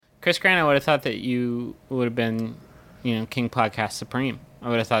Chris Grant, I would have thought that you would have been, King Podcast Supreme. I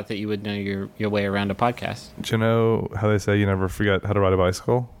would have thought that you would know your way around a podcast. Do you know how they say you never forget how to ride a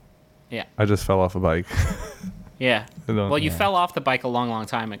bicycle? Yeah. I just fell off a bike. Yeah. Well, you fell off the bike a long, long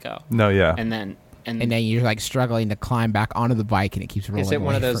time ago. No, yeah. And then you're like struggling to climb back onto the bike, and it keeps rolling. Is it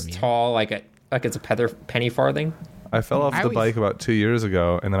one of those from you. tall, like it's a penny farthing? I fell off the bike about 2 years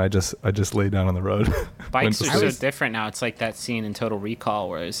ago, and then I just laid down on the road. Bikes are so different now. It's like that scene in Total Recall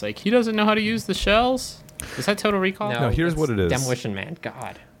where it's like, he doesn't know how to use the shells. Is that Total Recall? No, here's what it is. Demolition Man.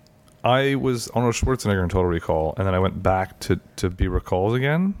 God. I was Arnold Schwarzenegger in Total Recall, and then I went back to be Recalls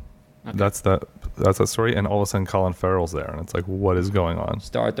again. Okay. That's that story, and all of a sudden Colin Farrell's there, and it's like, what is going on?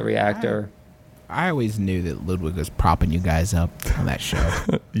 Start the reactor. I always knew that Ludwig was propping you guys up on that show.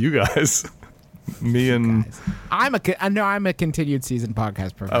 You guys. Me and I know I'm a continued season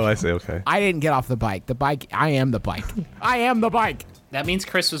podcast professional. Oh, I see. Okay. I didn't get off the bike. The bike. I am the bike. I am the bike. That means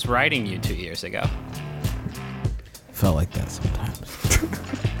Chris was riding you 2 years ago. Felt like that sometimes.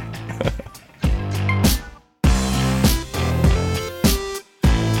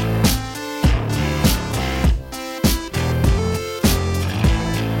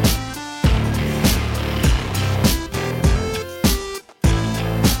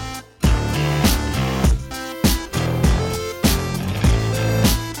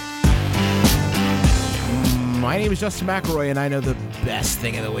 My name is Justin McElroy, and I know the best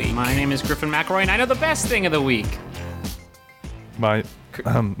thing of the week. My name is Griffin McElroy, and I know the best thing of the week. My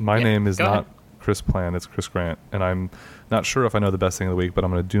name is not ahead. Chris Plan, it's Chris Grant, and I'm not sure if I know the best thing of the week, but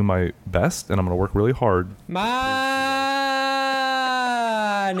I'm going to do my best, and I'm going to work really hard.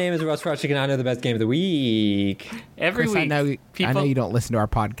 My name is Russ Rushing, and I know the best game of the week. Every Chris, week, I know you don't listen to our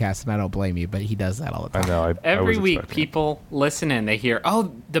podcast, and I don't blame you, but he does that all the time. I know. Every week, people listen and they hear,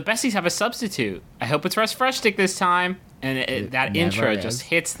 "Oh, the Besties have a substitute. I hope it's Russ Frushtick this time." And that intro just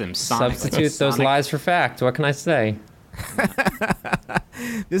hits them sonically. Substitute those lies for fact. What can I say?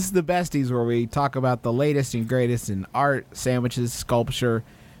 This is the Besties, where we talk about the latest and greatest in art, sandwiches, sculpture,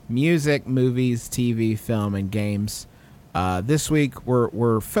 music, movies, TV, film, and games. This week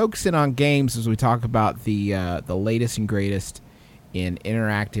we're focusing on games as we talk about the latest and greatest in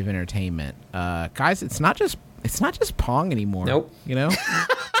interactive entertainment. Guys, it's not just Pong anymore. Nope. You know?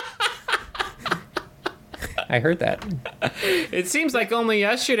 I heard that. It seems like only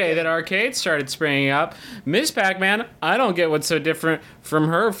yesterday that arcades started springing up. Miss Pac-Man, I don't get what's so different from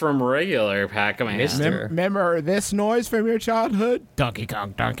regular Pac-Man. Remember this noise from your childhood? Donkey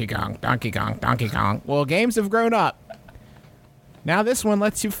Kong, Donkey Kong, Donkey Kong, Donkey Kong. Well, games have grown up. Now this one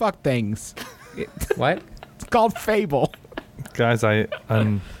lets you fuck things. What? It's called Fable. Guys,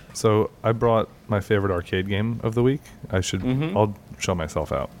 so I brought my favorite arcade game of the week. I'll show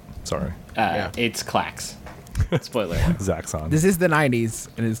myself out. Sorry. It's Clax. Spoiler. Zach's on. This is the 90s,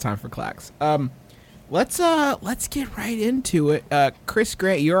 and it's time for Clax. Let's get right into it. Chris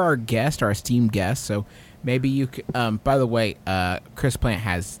Grant, you're our esteemed guest, so maybe you could, by the way, Chris Plant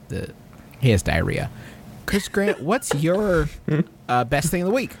has diarrhea. Chris Grant, what's your best thing of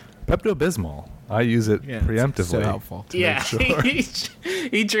the week? Pepto-Bismol. I use it preemptively. So helpful. Yeah, sure.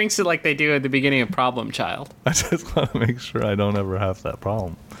 he drinks it like they do at the beginning of Problem Child. I just want to make sure I don't ever have that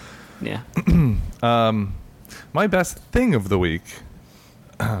problem. Yeah. My best thing of the week,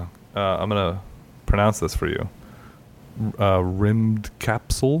 I'm going to pronounce this for you. Rimmed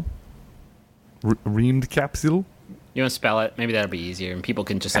capsule. Reamed capsule. You want to spell it? Maybe that'll be easier, and people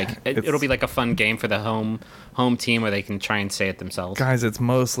can just it'll be like a fun game for the home team where they can try and say it themselves. Guys, it's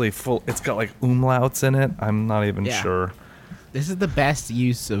mostly full. It's got like umlauts in it. I'm not even sure. This is the best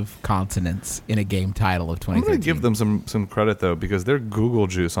use of consonants in a game title of 2013. I'm going to give them some credit, though, because their Google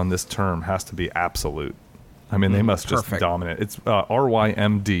juice on this term has to be absolute. I mean, they must just dominate. It's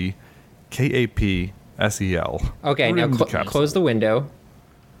RYMDKAPSEL. Okay, now close the window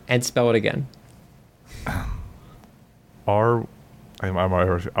and spell it again.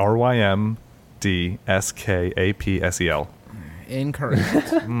 RYMDSKAPSEL.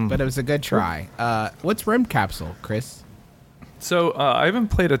 Incorrect, but it was a good try. What's Rim Capsule, Chris? So I haven't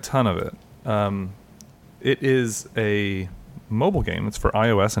played a ton of it. It is a mobile game. It's for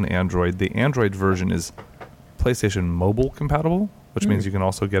iOS and Android. The Android version is PlayStation Mobile compatible, which means you can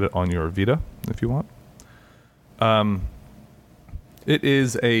also get it on your Vita if you want.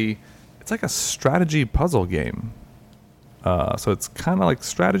 It's like a strategy puzzle game. So it's kind of like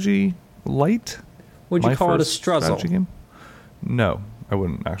strategy light. Would you call it a struzzle? Game? No, I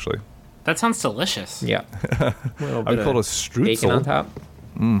wouldn't actually. That sounds delicious. Yeah. I would call it a strudel. Bacon on top.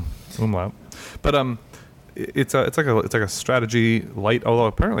 Umlaut. But it's like a strategy light. Although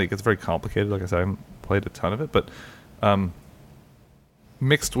apparently it gets very complicated. Like I said, I haven't played a ton of it, but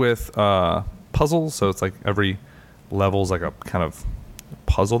mixed with puzzles. So it's like every level's like a kind of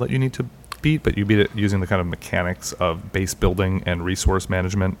puzzle that you need to beat, but you beat it using the kind of mechanics of base building and resource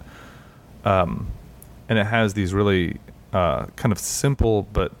management. And it has these really kind of simple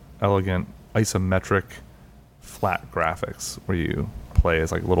but elegant isometric flat graphics where you play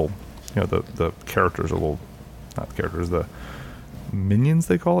as like little, the characters are little, not the characters, the minions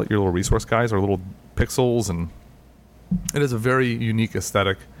they call it, your little resource guys are little pixels, and it is a very unique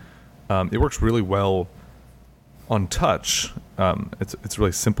aesthetic. It works really well on touch. It's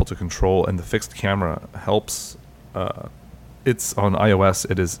really simple to control, and the fixed camera helps. It's on iOS.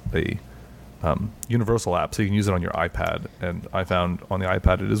 It is a universal app, so you can use it on your iPad. And I found on the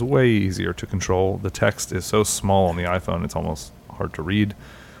iPad it is way easier to control. The text is so small on the iPhone; it's almost hard to read.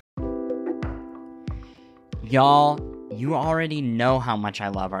 Y'all, you already know how much I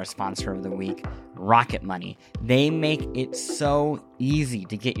love our sponsor of the week, Rocket Money. They make it so easy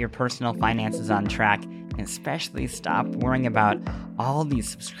to get your personal finances on track, and especially stop worrying about all these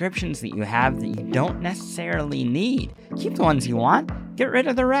subscriptions that you have that you don't necessarily need. Keep the ones you want, get rid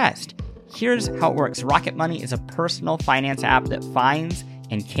of the rest. Here's how it works. Rocket Money is a personal finance app that finds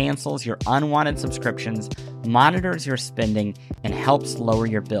and cancels your unwanted subscriptions, monitors your spending, and helps lower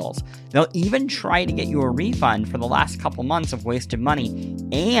your bills. They'll even try to get you a refund for the last couple months of wasted money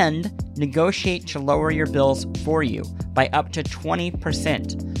and negotiate to lower your bills for you by up to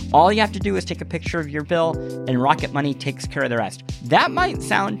 20%. All you have to do is take a picture of your bill, and Rocket Money takes care of the rest. That might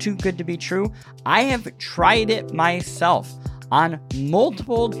sound too good to be true. I have tried it myself on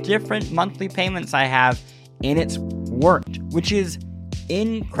multiple different monthly payments I have, and it's worked, which is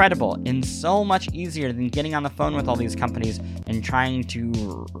incredible and so much easier than getting on the phone with all these companies and trying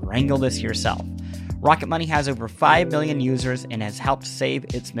to wrangle this yourself. Rocket Money has over 5 million users and has helped save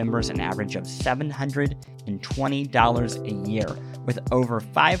its members an average of $720 a year, with over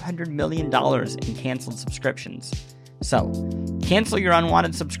 $500 million in canceled subscriptions. So, cancel your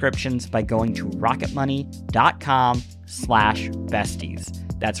unwanted subscriptions by going to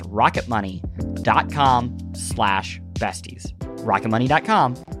rocketmoney.com/besties. That's rocketmoney.com/besties.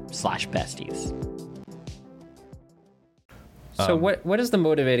 rocketmoney.com/besties. So what is the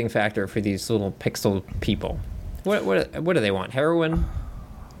motivating factor for these little pixel people? What do they want? Heroin?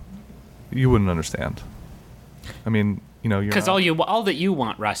 You wouldn't understand. I mean, because all that you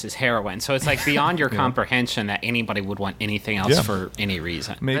want, Russ, is heroin. So it's like beyond your comprehension that anybody would want anything else for any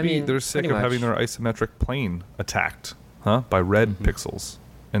reason. Maybe they're sick of having their isometric plane attacked, by red pixels,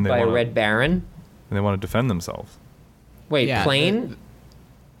 and By a red baron? and they want to defend themselves. Wait, plane?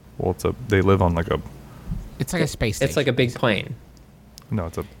 Well, they live on like a. It's like a space station. It's like a big plane. No,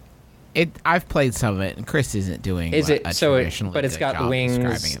 it's a. I've played some of it, and Chris isn't doing. Is it a so? traditionally But it's good got job wings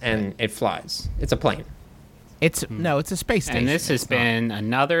describing and it flies. It's a plane. It's a space station. And this has been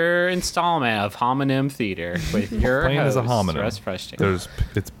another installment of Homonym Theater with your Plane host, is a homonym. Russ Frushtick.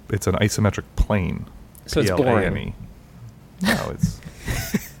 It's an isometric plane. So it's boring. Plane. No, it's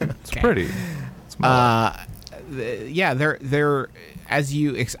pretty. It's more they're as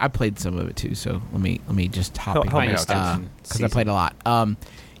you. I played some of it too, so let me just hop Help me in out, because I played a lot.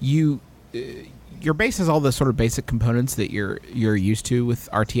 Your base has all the sort of basic components that you're used to with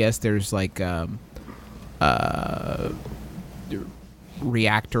RTS. There's like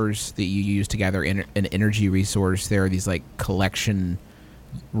reactors that you use to gather an energy resource. There are these like collection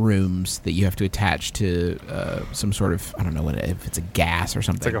rooms that you have to attach to some sort of, I don't know if it's a gas or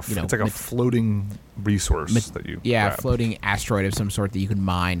something. It's like a floating resource that you grab. Floating asteroid of some sort that you can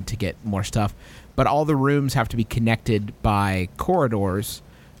mine to get more stuff. But all the rooms have to be connected by corridors,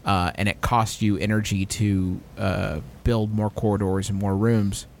 and it costs you energy to build more corridors and more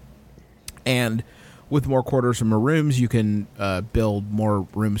rooms. And with more corridors and more rooms, you can build more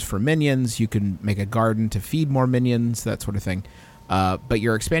rooms for minions. You can make a garden to feed more minions, that sort of thing. But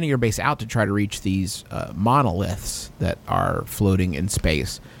you're expanding your base out to try to reach these monoliths that are floating in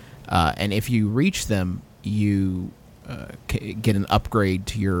space. And if you reach them, you get an upgrade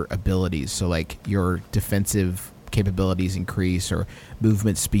to your abilities. So, like, your defensive capabilities increase or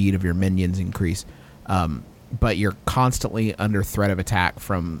movement speed of your minions increase. But you're constantly under threat of attack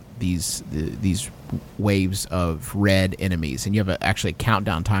from these waves of red enemies. And you have actually a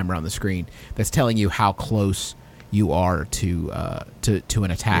countdown timer on the screen that's telling you how close you are to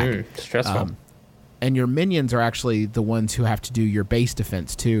an attack. Stressful. And your minions are actually the ones who have to do your base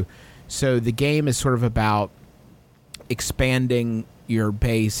defense too. So the game is sort of about expanding your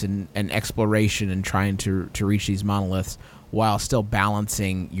base and exploration and trying to reach these monoliths while still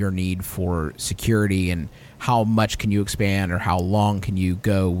balancing your need for security and how much can you expand or how long can you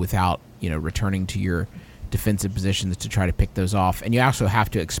go without returning to your defensive positions to try to pick those off. And you also have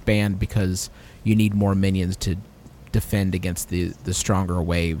to expand because you need more minions to defend against the stronger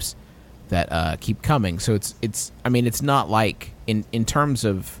waves that keep coming. So it's not like in terms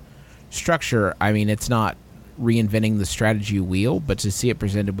of structure, it's not reinventing the strategy wheel, but to see it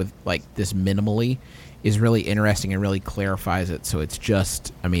presented with like this minimally is really interesting and really clarifies it. So it's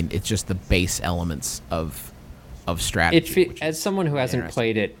just the base elements of strategy. As someone who hasn't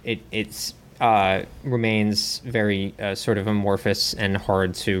played it, it's remains very sort of amorphous and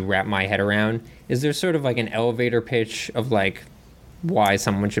hard to wrap my head around. Is there sort of like an elevator pitch of like why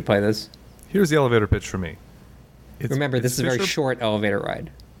someone should play this? Here's the elevator pitch for me. Remember, this is a very short elevator ride.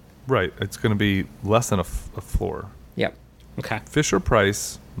 Right. It's going to be less than a floor. Yep. Okay. Fisher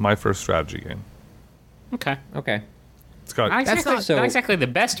Price, my first strategy game. Okay. It's got Not exactly the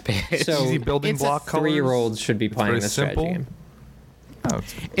best pitch. So easy building it's block a 3-year-olds should be playing very this simple. strategy game. No,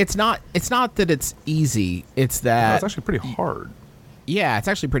 It's not that it's easy. It's that it's actually pretty hard. Yeah, it's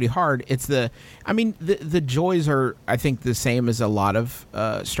actually pretty hard. It's the joys are, I think, the same as a lot of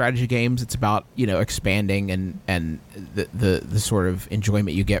strategy games. It's about expanding and the sort of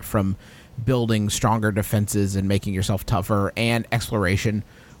enjoyment you get from building stronger defenses and making yourself tougher, and exploration,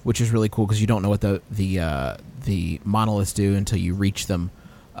 which is really cool because you don't know what the monoliths do until you reach them.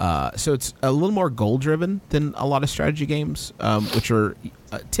 So it's a little more goal driven than a lot of strategy games, which are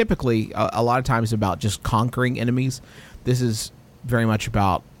typically a lot of times about just conquering enemies. This is very much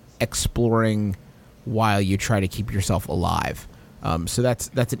about exploring while you try to keep yourself alive. So that's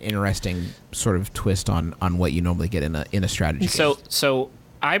an interesting sort of twist on what you normally get in a strategy game. So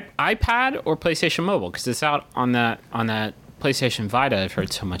iPad or PlayStation Mobile, because it's out on that PlayStation Vita. I've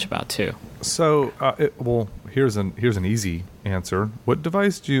heard so much about too. So here's an easy answer. What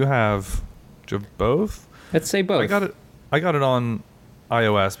device do you have? Do you have both? Let's say both. I got it on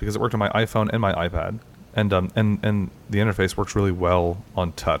iOS because it worked on my iPhone and my iPad. And the interface works really well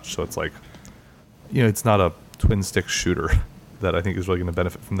on touch, so it's like, it's not a twin stick shooter that I think is really going to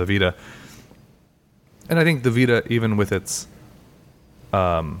benefit from the Vita. And I think the Vita, even with its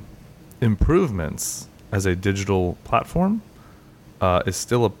improvements as a digital platform, is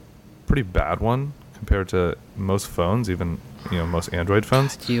still a pretty bad one compared to most phones, even most Android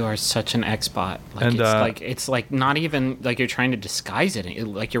phones. You are such an Xbot. It's like not even like you're trying to disguise it.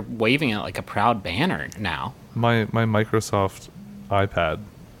 Like you're waving it like a proud banner now. My Microsoft iPad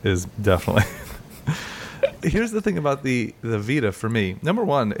is definitely. Here's the thing about the Vita for me. Number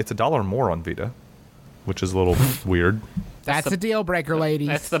one, it's $1 more on Vita, which is a little weird. That's a deal breaker, ladies.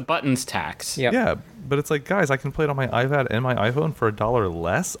 That's the buttons tax. Yep. Yeah, but it's like, guys, I can play it on my iPad and my iPhone for $1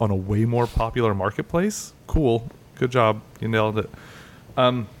 less on a way more popular marketplace. Cool. Good job. You nailed it.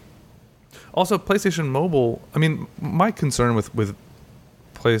 Also, PlayStation Mobile, my concern with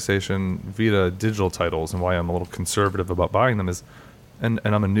PlayStation Vita digital titles and why I'm a little conservative about buying them is, and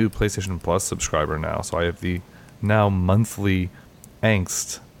I'm a new PlayStation Plus subscriber now, so I have the now monthly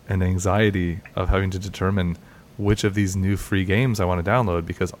angst and anxiety of having to determine which of these new free games I want to download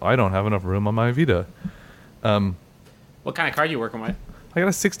because I don't have enough room on my Vita. What kind of card are you working with? I got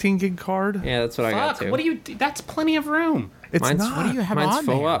a 16 gig card. Yeah, that's what I got too. What do you? That's plenty of room. It's Mine's- not. What do you have Mine's on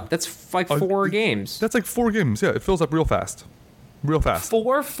full there? up. That's like 4 games. That's like 4 games. Yeah, it fills up real fast. Real fast.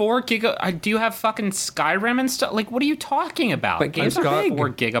 4 giga. Do you have fucking Skyrim and stuff? Like, what are you talking about? But games I've are got big. 4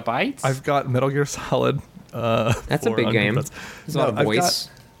 gigabytes. I've got Metal Gear Solid. That's a big 400. game. There's a lot of voice.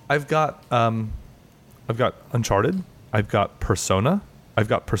 I've got Uncharted. I've got Persona. I've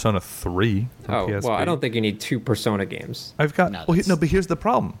got Persona 3. Oh, PSP. well, I don't think you need 2 Persona games. I've got. No, No, but here's the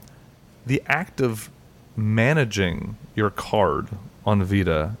problem: the act of managing your card on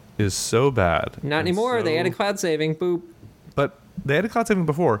Vita is so bad. Not and anymore. They so- added cloud saving. Boop. But they added cloud saving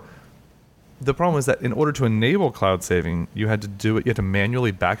before. The problem is that in order to enable cloud saving, you had to do it. You had to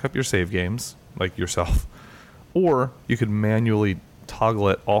manually back up your save games, like yourself, or you could manually toggle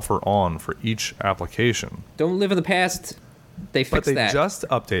it off or on for each application. Don't live in the past. They But fixed they that. just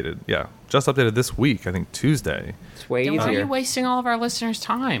updated. Yeah, just updated this week. I think Tuesday. It's way Then why are easier. you wasting all of our listeners'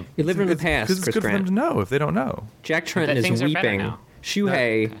 time? You live in the past, Because it's Chris good for them Grant. to know if they don't know. Jack Trenton That is things are better weeping. now.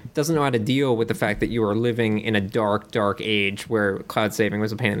 Shuhei doesn't know how to deal with the fact that you are living in a dark, dark age where cloud saving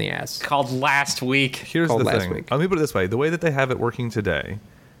was a pain in the ass. Called last week. Here's Called the last thing. week. Let me put it this way: the way that they have it working today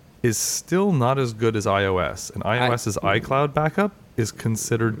is still not as good as iOS, and iOS's iCloud backup is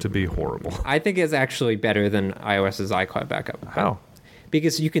considered to be horrible. I think it's actually better than iOS's iCloud backup. How?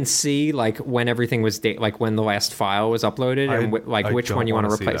 Because you can see like when everything was like when the last file was uploaded and I which don't one you want to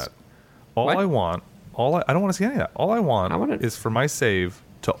wanna see replace. that. All What? I want, I don't want to see any of that. All I want, I wanna- is for my save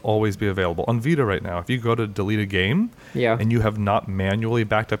to always be available. On Vita right now, if you go to delete a game Yeah. and you have not manually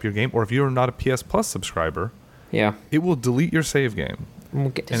backed up your game, or if you're not a PS Plus subscriber, Yeah. it will delete your save game. And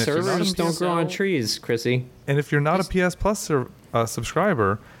if you're not servers a don't grow on PSL trees, Chrissy. And if you're not a PS Plus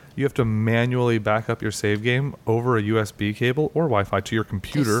subscriber, you have to manually back up your save game over a USB cable or Wi-Fi to your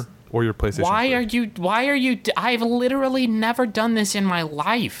computer or your PlayStation. Why are you I've literally never done this in my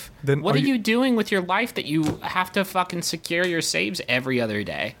life. Then what are are you- you doing with your life that you have to fucking secure your saves every other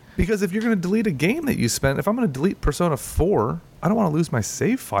day? Because if you're going to delete a game that you spent, if I'm going to delete Persona 4, I don't want to lose my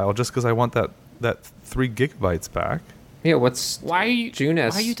save file just because I want that 3 gigabytes back. Yeah, what's Why are you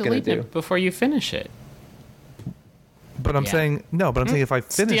Junes why are you gonna deleting do? it before you finish it? But I'm Yeah. saying, no, but I'm saying if I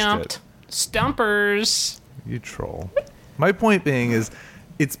finished Stumped. Stumpers. it, you troll. My point being is,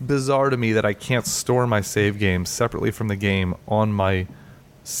 it's bizarre to me that I can't store my save game separately from the game on my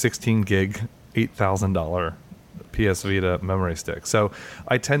 16 gig, $8,000 PS Vita memory stick. So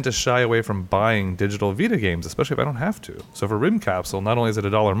I tend to shy away from buying digital Vita games, especially if I don't have to. So for Rim Capsule, not only is it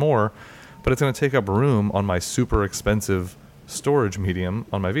 $1 more, but it's going to take up room on my super expensive storage medium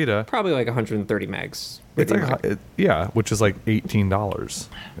on my Vita. probably like 130 megs. It's like which is like $18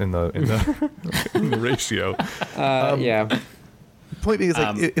 in the in the ratio. Yeah. Point being is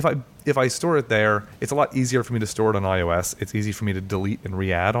like if I store it there, it's a lot easier for me to store it on iOS. It's easy for me to delete and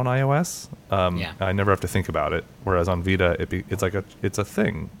re-add on iOS. Yeah. I never have to think about it. Whereas on Vita, it's a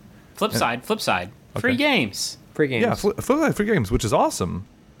thing. Flip side. Free Okay. games. Free games. Yeah, free games, which is awesome.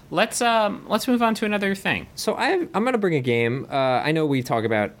 Let's move on to another thing. So I'm going to bring a game. I know we talk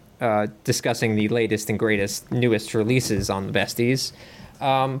about discussing the latest and greatest, newest releases on the Besties.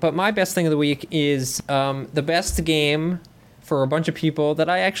 But my best thing of the week is the best game for a bunch of people that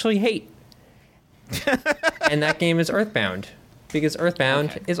I actually hate. And that game is Earthbound. Because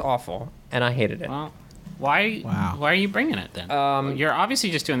Earthbound is awful, and I hated it. Well, why are you bringing it then? You're obviously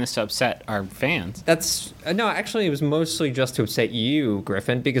just doing this to upset our fans. That's no, actually, it was mostly just to upset you,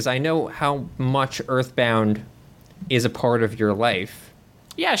 Griffin, because I know how much Earthbound is a part of your life.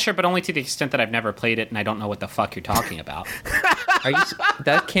 Yeah, sure, but only to the extent that I've never played it and I don't know what the fuck you're talking about.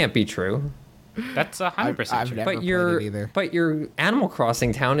 That can't be true. That's 100% I've true. never played it either. But your Animal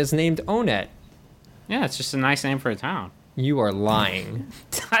Crossing town is named Onet. Yeah, it's just a nice name for a town. You are lying.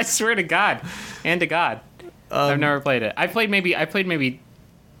 I swear to God, and to God, I've never played it. I played maybe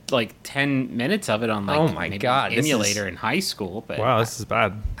like 10 minutes of it on like Oh my maybe God, an this emulator in high school. But Wow, this is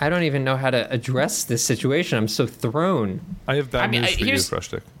bad. I don't even know how to address this situation. I'm so thrown. I have bad news for you, here's-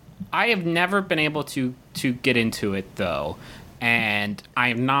 Frushtick. I have never been able to get into it though, and I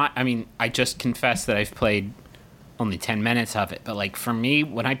am not. I mean, I just confessed that I've played only 10 minutes of it. But like for me,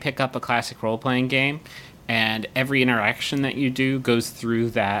 when I pick up a classic role playing game, and every interaction that you do goes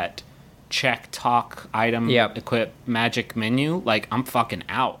through that check, talk, item, Yep. equip, magic menu, like I'm fucking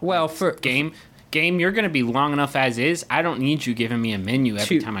out. Well, Like, for game, you're gonna be long enough as is. I don't need you giving me a menu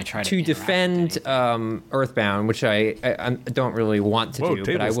every time I try to interact with defend anything. Earthbound, which I don't really want to Whoa, do,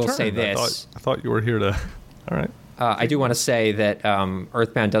 but I tables will say turned. this. I thought you were here to. All right. I do want to say that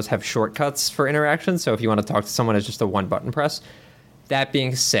Earthbound does have shortcuts for interaction, so if you want to talk to someone, it's just a one button press. That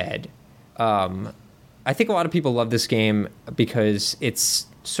being said, I think a lot of people love this game because it's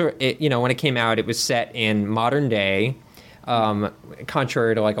when it came out, it was set in modern day,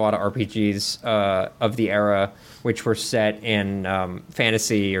 contrary to like a lot of RPGs of the era, which were set in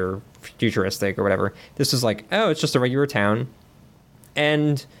fantasy or futuristic or whatever. This was like, oh, it's just a regular town,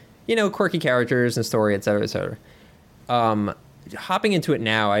 and quirky characters and story, etc., etc. Hopping into it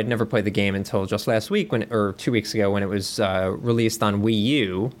now, I'd never played the game until just last week or 2 weeks ago when it was released on Wii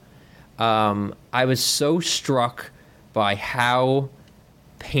U. I was so struck by how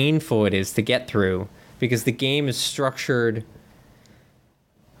painful it is to get through because the game is structured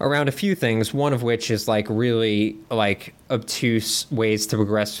around a few things, one of which is like really like obtuse ways to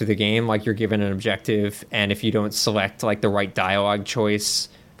progress through the game. Like you're given an objective, and if you don't select like the right dialogue choice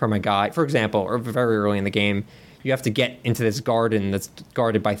from a guide, for example, or very early in the game, you have to get into this garden that's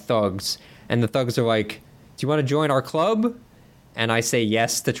guarded by thugs, and the thugs are like, do you want to join our club? And I say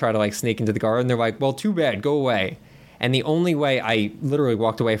yes to try to like sneak into the garden. They're like, well, too bad, go away. And the only way, I literally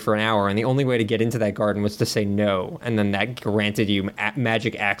walked away for an hour, and the only way to get into that garden was to say no, and then that granted you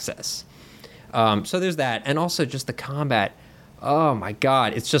magic access. So there's that, and also just the combat. Oh my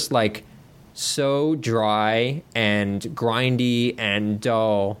god, it's just like so dry and grindy and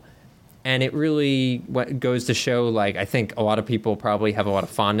dull, and it really goes to show, like, I think a lot of people probably have a lot of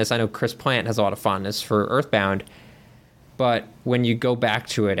fondness. I know Chris Plant has a lot of fondness for Earthbound, but when you go back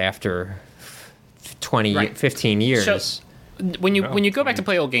to it after 20, Right. 15 years. So, when you go back to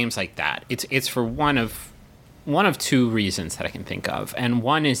play old games like that, it's for one of one of two reasons that I can think of. And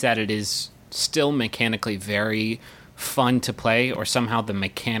one is that it is still mechanically very fun to play, or somehow the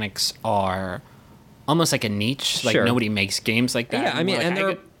mechanics are almost like a niche. Like Sure. nobody makes games like that. Yeah, I mean,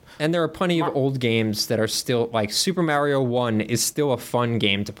 Like, and there are plenty of old games that are still, like, Super Mario 1 is still a fun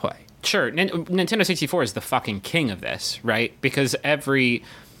game to play. Sure, Nintendo 64 is the fucking king of this, right? Because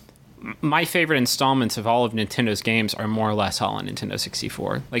my favorite installments of all of Nintendo's games are more or less all on Nintendo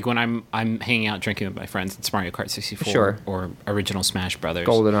 64. Like when I'm hanging out drinking with my friends, it's Mario Kart 64 Sure. or original Smash Brothers.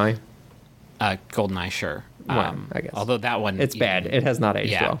 GoldenEye. GoldenEye, sure. Well, I guess. Although that one... It's bad. It has not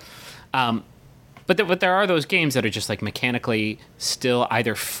aged Yeah. well. But there are those games that are just like mechanically still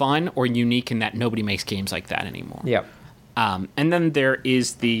either fun or unique in that nobody makes games like that anymore. Yep. And then there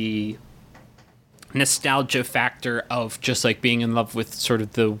is the nostalgia factor of just like being in love with sort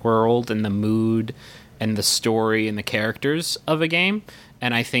of the world and the mood and the story and the characters of a game.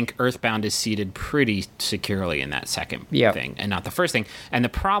 And I think Earthbound is seated pretty securely in that second thing and not the first thing. And the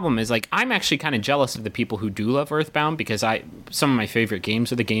problem is, like, I'm actually kind of jealous of the people who do love Earthbound, because some of my favorite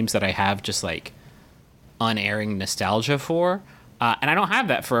games are the games that I have just like unerring nostalgia for. And I don't have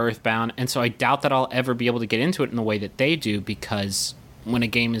that for Earthbound. And so I doubt that I'll ever be able to get into it in the way that they do, because when a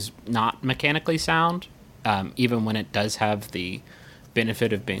game is not mechanically sound, even when it does have the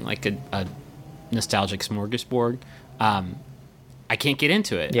benefit of being like a nostalgic smorgasbord, I can't get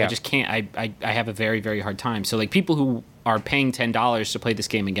into it. Yeah. I just can't. I have a very, very hard time. So like people who are paying $10 to play this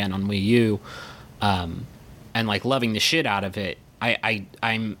game again on Wii U, and like loving the shit out of it,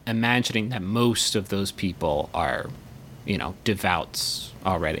 I'm imagining that most of those people are, devouts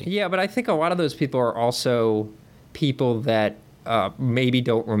already. Yeah, but I think a lot of those people are also people that maybe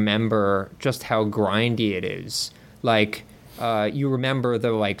don't remember just how grindy it is. Like, you remember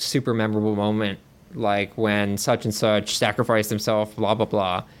the like super memorable moment, like when such and such sacrificed himself, blah blah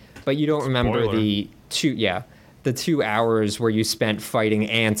blah, but you don't remember Spoiler. the 2 hours where you spent fighting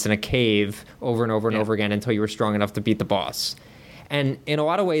ants in a cave over and over and over again until you were strong enough to beat the boss. And in a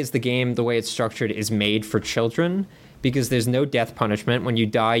lot of ways, the game, the way it's structured, is made for children, because there's no death punishment. When you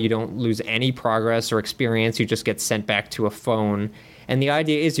die, you don't lose any progress or experience. You just get sent back to a phone. And the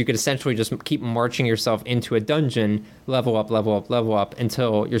idea is you could essentially just keep marching yourself into a dungeon, level up, level up, level up,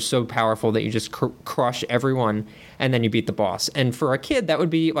 until you're so powerful that you just crush everyone, and then you beat the boss. And for a kid, that would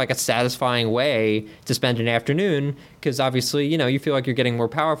be like a satisfying way to spend an afternoon, because obviously, you feel like you're getting more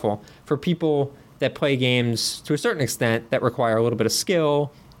powerful. For people that play games to a certain extent that require a little bit of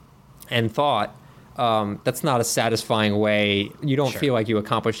skill and thought, that's not a satisfying way. You don't feel like you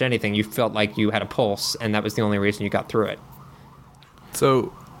accomplished anything. You felt like you had a pulse, and that was the only reason you got through it.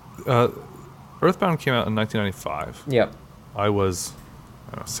 So, Earthbound came out in 1995. Yep. I was,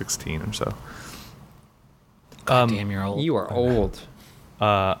 16 or so. God damn, you're old. You are old.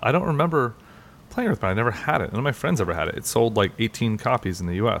 I don't remember playing Earthbound. I never had it. None of my friends ever had it. It sold like 18 copies in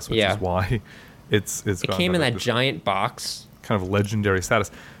the U.S., which is why it's It gone came in to that this giant box. kind of legendary status.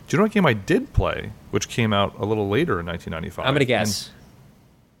 Do you know what game I did play, which came out a little later in 1995? I'm going to guess.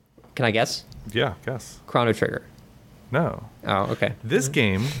 Can I guess? Yeah, guess. Chrono Trigger. No. Oh, okay. This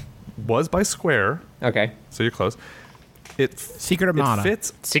game was by Square, Okay. so you're close. Secret of Mana. It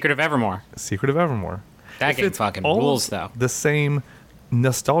fits Secret of Evermore. Secret of Evermore. That It game fits fucking all rules, of though. The same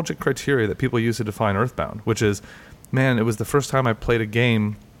nostalgic criteria that people use to define Earthbound, which is, man, it was the first time I played a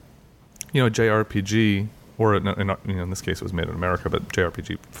game, JRPG, or in this case it was made in America, but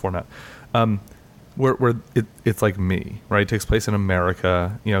JRPG format, where it's like me, right? It takes place in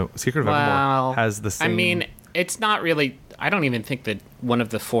America. Secret of Evermore has the same. I mean, it's not really. I don't even think that one of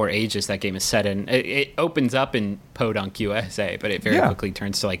the 4 ages that game is set in. It opens up in Podunk, USA, but it very quickly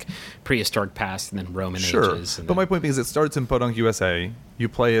turns to like prehistoric past and then Roman ages. And But my point being is, it starts in Podunk, USA. You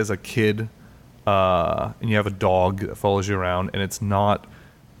play as a kid, and you have a dog that follows you around, and it's not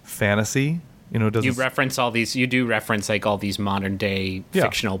fantasy. It doesn't. you reference all these. You do reference like all these modern day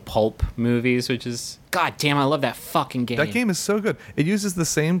fictional pulp movies, which is god damn. I love that fucking game. That game is so good. It uses the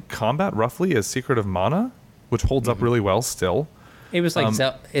same combat roughly as Secret of Mana, which holds up really well still. It was like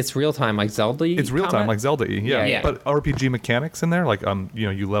it's real time, like Zelda. It's real time, like Zelda-y, Yeah. But RPG mechanics in there, like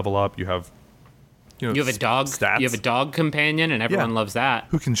you level up, you have you have a dog. stats. You have a dog companion, and everyone Yeah. loves that.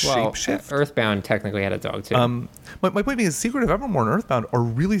 who can Well, shapeshift. Earthbound technically had a dog too. My point being is, Secret of Evermore and Earthbound are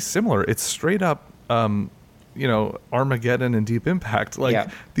really similar. It's straight up, Armageddon and Deep Impact.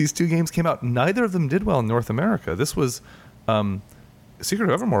 These two games came out. Neither of them did well in North America. This was, Secret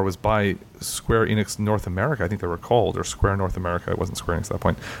of Evermore was by Square Enix North America, I think they were called, or Square North America. It wasn't Square Enix at that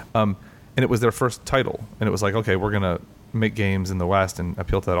point. And it was their first title. And it was like, okay, we're going to make games in the West and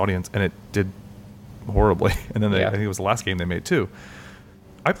appeal to that audience. And it did horribly. And then I think it was the last game they made too.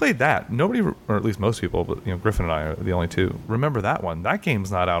 I played that. Nobody, or at least most people, but Griffin and I are the only two, remember that one. That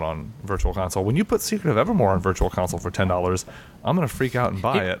game's not out on Virtual Console. When you put Secret of Evermore on Virtual Console for $10, I'm gonna freak out and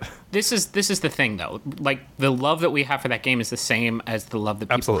buy it. This is the thing, though. Like, the love that we have for that game is the same as the love that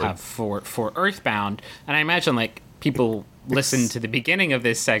people have for Earthbound. And I imagine, like, people listened to the beginning of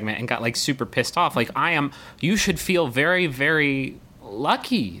this segment and got, like, super pissed off. Like, you should feel very, very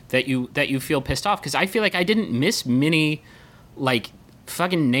lucky that you feel pissed off, because I feel like I didn't miss many, like,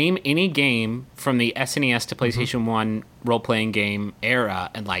 fucking name any game from the SNES to PlayStation 1 role-playing game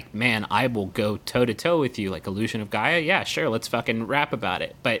era, and, like, man, I will go toe-to-toe with you. Like, Illusion of Gaia, yeah, sure, let's fucking rap about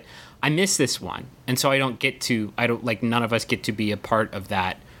it. But I miss this one, and so none of us get to be a part of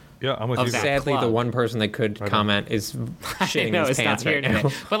that. Yeah, I'm with you. Sadly, the one person that could comment is shitting his pants right now.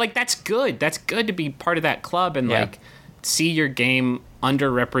 But, like, that's good. That's good to be part of that club and, like, see your game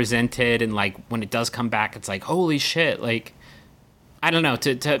underrepresented, and, like, when it does come back, it's like, holy shit, like, I don't know,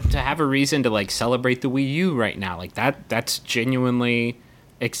 to have a reason to, like, celebrate the Wii U right now, like, that's genuinely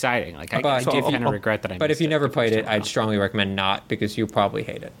exciting. Like, I do kind of regret that I missed it. But if you never played it, I'd strongly recommend not, because you'll probably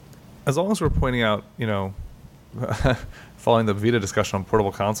hate it. As long as we're pointing out, following the Vita discussion on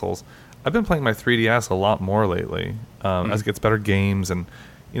portable consoles, I've been playing my 3DS a lot more lately, as it gets better games, and,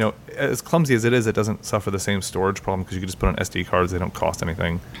 as clumsy as it is, it doesn't suffer the same storage problem, because you can just put on SD cards, they don't cost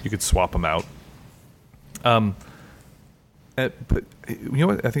anything. You could swap them out. But you know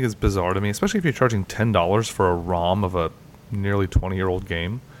what I think is bizarre to me, especially if you're charging $10 for a ROM of a nearly 20-year-old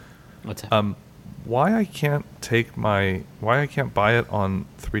game. What's that? Why I can't buy it on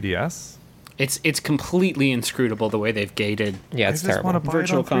 3DS? It's completely inscrutable the way they've gated. Yeah, it's terrible.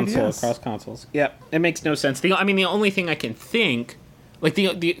 Virtual console across consoles. Yeah, it makes no sense. The only thing I can think, like,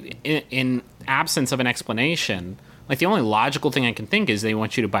 in absence of an explanation, like, the only logical thing I can think is they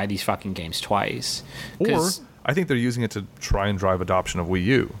want you to buy these fucking games twice. Or I think they're using it to try and drive adoption of Wii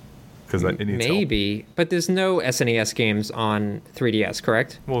U, because it needs maybe, but there's no SNES games on 3DS,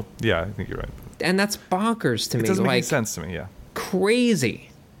 correct? Well, yeah, I think you're right. And that's bonkers to me. It doesn't make any sense to me. Yeah,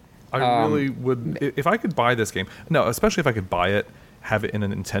 crazy. I really would, if I could buy this game. No, especially if I could buy it, have it in a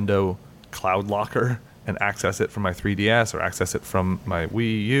Nintendo Cloud Locker, and access it from my 3DS or access it from my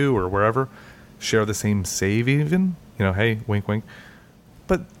Wii U or wherever. Share the same save, even. Hey, wink, wink.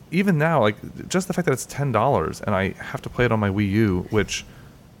 But even now, like, just the fact that it's $10 and I have to play it on my Wii U, which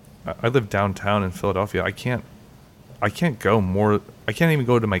I live downtown in Philadelphia. I can't even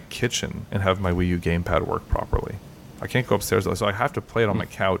go to my kitchen and have my Wii U gamepad work properly. I can't go upstairs, so I have to play it on my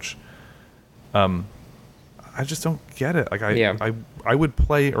couch. I just don't get it. Like, I would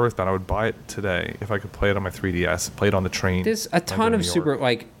play Earthbound. I would buy it today if I could play it on my 3DS, play it on the train. There's a ton of Super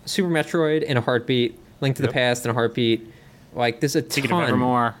Metroid in a heartbeat, Link to the Past in a heartbeat. Like, there's a ton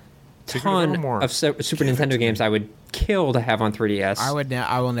of Super Nintendo games I would kill to have on 3DS.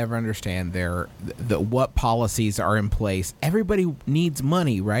 I will never understand what policies are in place. Everybody needs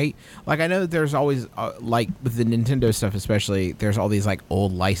money, right? Like, I know there's always like with the Nintendo stuff, especially, there's all these, like,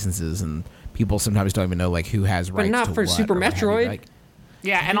 old licenses, and people sometimes don't even know, like, who has rights. But not to for what Super Metroid. Like,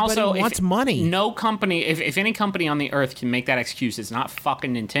 yeah, and also wants money. No company, if any company on the earth can make that excuse, it's not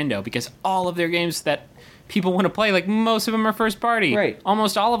fucking Nintendo, because all of their games that people want to play, like, most of them are first party. Right.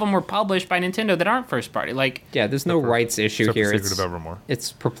 Almost all of them were published by Nintendo that aren't first party. Like, yeah, there's no rights issue here. Secret of Evermore.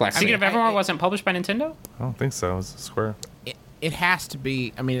 It's perplexing. Secret of Evermore wasn't published by Nintendo? I don't think so. It's Square. It has to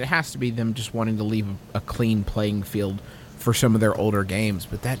be. I mean, it has to be them just wanting to leave a clean playing field for some of their older games.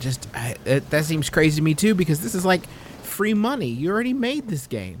 But that seems crazy to me too, because this is like free money. You already made this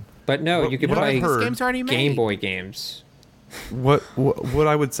game. But no, you can play this game's already made. Game Boy games. What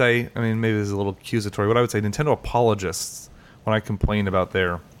I would say, I mean, maybe this is a little accusatory. What I would say, Nintendo apologists, when I complain about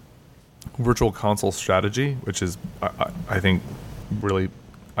their virtual console strategy, which is, I think, really,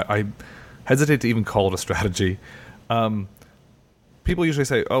 I hesitate to even call it a strategy. People usually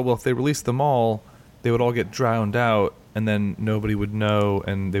say, oh, well, if they released them all, they would all get drowned out, and then nobody would know,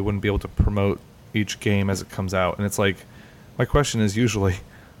 and they wouldn't be able to promote each game as it comes out. And it's like, my question is usually,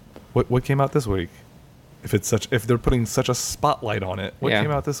 what came out this week? If they're putting such a spotlight on it, what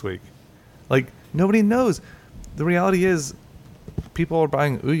came out this week? Like, nobody knows. The reality is, people are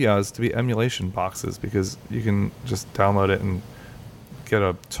buying Ouya's to be emulation boxes, because you can just download it and get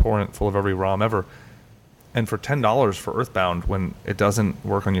a torrent full of every ROM ever. And for $10 for Earthbound, when it doesn't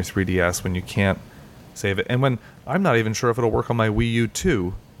work on your 3DS, when you can't save it, and when I'm not even sure if it'll work on my Wii U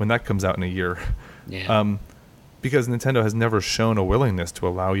 2 when that comes out in a year. Yeah. Because Nintendo has never shown a willingness to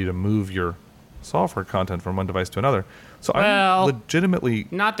allow you to move your software content from one device to another. So I'm legitimately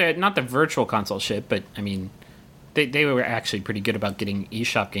not the virtual console shit, but I mean, they were actually pretty good about getting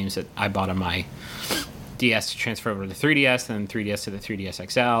eShop games that I bought on my DS to transfer over to the 3DS, then 3DS to the 3DS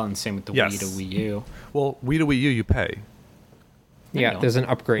XL, and same with the Yes. Wii to Wii U. Well, Wii to Wii U, you pay. Yeah, there's an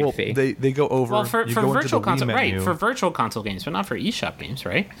upgrade Well, fee. they go over. Well, for you go into virtual the Wii console, menu. right? For virtual console games, but not for eShop games,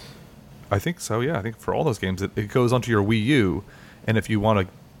 right? I think so. Yeah, I think for all those games, it goes onto your Wii U, and if you want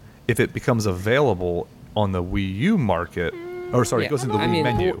to, if it becomes available on the Wii U market, or sorry, Yeah. it goes into the I Wii mean,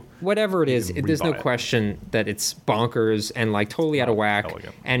 menu. whatever it is, can there's no rebuy it. question that it's bonkers and like totally out of whack.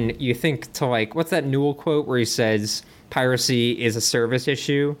 elegant. And you think to like, what's that Newell quote where he says piracy is a service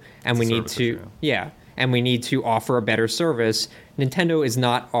issue, and we a need service to, issue, yeah, and we need to offer a better service. Nintendo is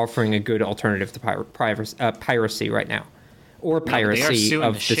not offering a good alternative to piracy right now, or No, they are piracy suing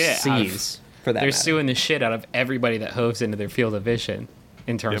of the the shit out of- seas. For that, They're matter. suing the shit out of everybody that hoves into their field of vision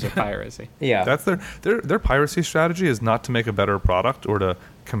in terms of piracy. Yeah, That's their piracy strategy is not to make a better product or to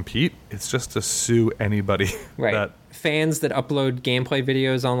compete. It's just to sue anybody. right. That Fans that upload gameplay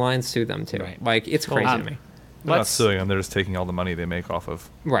videos online sue them too. Right. Like it's crazy to me. they're not Let's, suing them. They're just taking all the money they make off of.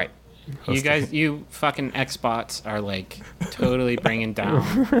 Right. you guys, you fucking Xbots are like totally bringing down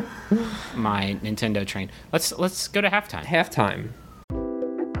my Nintendo train. Let's go to halftime. Halftime.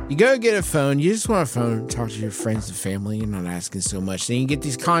 You go get a phone. You just want a phone. Talk to your friends and family. You're not asking so much. Then you get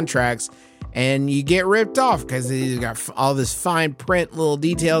these contracts, and you get ripped off because they got all this fine print, little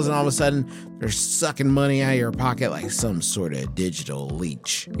details, and all of a sudden they're sucking money out of your pocket like some sort of digital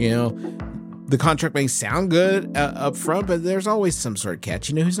leech. You know, the contract may sound good up front, but there's always some sort of catch.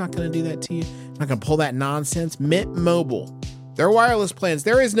 You know who's not going to do that to you? Not going to pull that nonsense. Mint Mobile. Their wireless plans.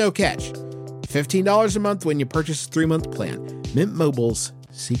 There is no catch. $15 a month when you purchase a 3-month plan. Mint Mobile's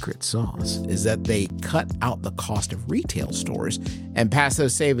secret sauce is that they cut out the cost of retail stores and pass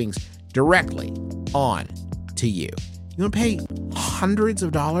those savings directly on to you. You want to pay hundreds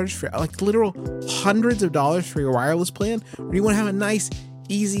of dollars for, like literal hundreds of dollars for your wireless plan? Or do you want to have a nice,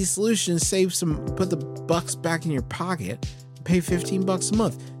 easy solution, save some, put the bucks back in your pocket, pay $15 a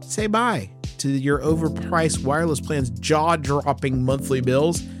month? Say bye to your overpriced wireless plan's jaw-dropping monthly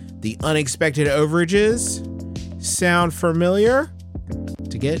bills, the unexpected overages. Sound familiar?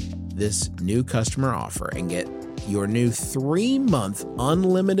 To get this new customer offer and get your new 3-month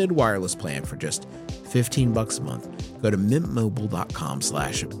unlimited wireless plan for just $15 a month, go to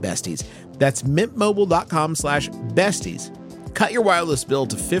mintmobile.com/besties. That's mintmobile.com/besties. Cut your wireless bill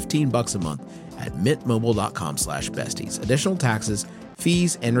to $15 a month at mintmobile.com/besties. Additional taxes,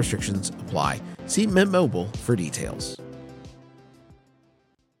 fees, and restrictions apply. See Mint Mobile for details.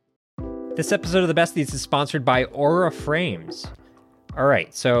 This episode of the Besties is sponsored by Aura Frames. All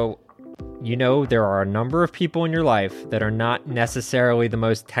right, so you know there are a number of people in your life that are not necessarily the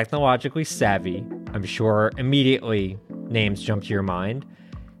most technologically savvy. I'm sure immediately names jump to your mind.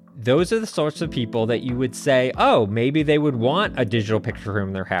 Those are the sorts of people that you would say, oh, maybe they would want a digital picture room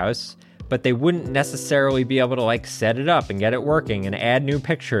in their house, but they wouldn't necessarily be able to like set it up and get it working and add new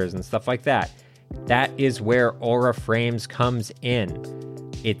pictures and stuff like that. That is where Aura Frames comes in.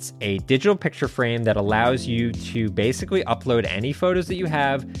 It's a digital picture frame that allows you to basically upload any photos that you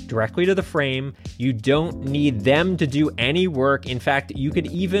have directly to the frame. You don't need them to do any work. In fact, you could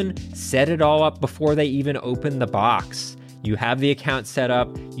even set it all up before they even open the box. You have the account set up,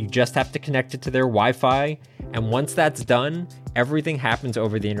 you just have to connect it to their Wi-Fi, and once that's done, everything happens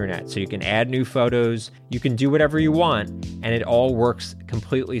over the internet. So you can add new photos, you can do whatever you want, and it all works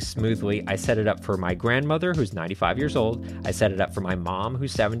completely smoothly. I set it up for my grandmother, who's 95 years old. I set it up for my mom,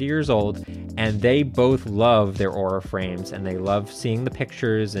 who's 70 years old, and they both love their Aura frames, and they love seeing the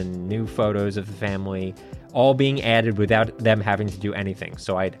pictures and new photos of the family all being added without them having to do anything.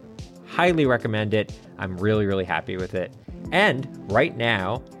 So I'd highly recommend it. I'm really, really happy with it. And right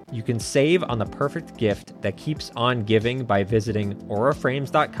now, you can save on the perfect gift that keeps on giving by visiting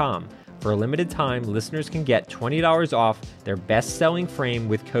auraframes.com. For a limited time, listeners can get $20 off their best-selling frame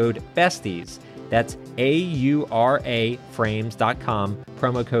with code BESTIES. That's AURA frames.com,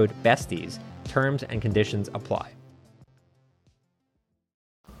 promo code BESTIES. Terms and conditions apply.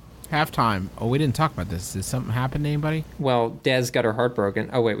 Halftime. Oh, we didn't talk about this. Did something happen to anybody? Well, Des got her heart broken.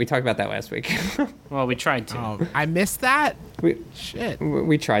 Oh, wait, we talked about that last week. Well, we tried to. Oh, I missed that? we, Shit.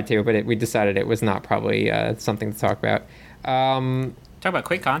 we tried to, but we decided it was not probably something to talk about. Talk about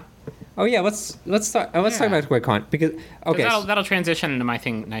QuakeCon. Oh yeah, let's talk about QuakeCon because okay, That'll transition into my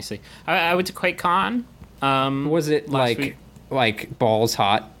thing nicely. I went to QuakeCon. Was it last week. like balls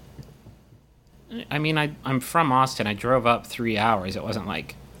hot? I mean, I'm from Austin. I drove up 3 hours. It wasn't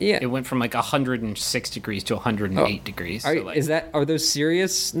like it went from like 106 degrees to 108 degrees. So like, Are those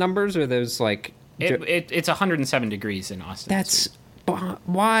serious numbers or are those like? It's 107 degrees in Austin. That's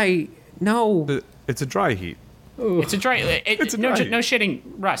why no. It's a dry heat. It's a dry. It's a no, dry no heat. shitting,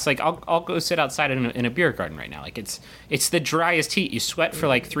 Russ. Like I'll go sit outside in a beer garden right now. Like it's the driest heat. You sweat for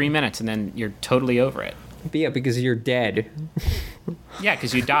like 3 minutes and then you're totally over it. But yeah, because you're dead. Yeah,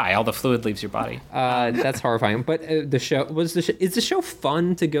 because you die. All the fluid leaves your body. That's horrifying. But the show is the show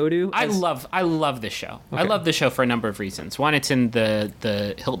fun to go to? I love this show. I Okay. love the show for a number of reasons. One, it's in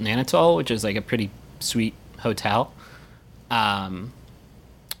the Hilton Anatole, which is like a pretty sweet hotel.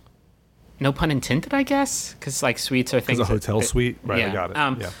 No pun intended, I guess, because like suites are things. It's a hotel that- suite, right? yeah. I got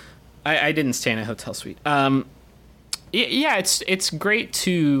it. Yeah. I didn't stay in a hotel suite. Yeah, it's great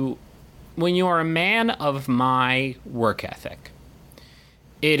to when you are a man of my work ethic.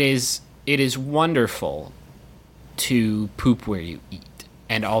 It is wonderful to poop where you eat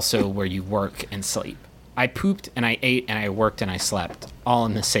and also where you work and sleep. I pooped and I ate and I worked and I slept all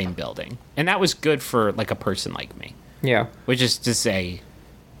in the same building, and that was good for like a person like me, Yeah. which is to say,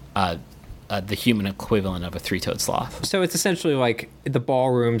 the human equivalent of a three-toed sloth. So it's essentially like the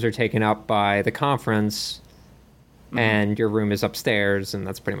ballrooms are taken up by the conference, and your room is upstairs, and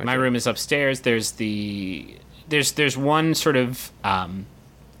that's pretty much My it. room is upstairs. There's one sort of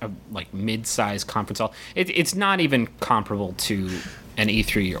like mid-sized conference hall. It's not even comparable to an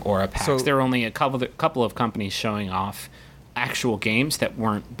E3 or a PAX. So- There are only a couple of companies showing off actual games that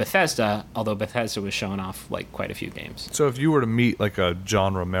weren't Bethesda, although Bethesda was showing off like quite a few games. So if you were to meet like a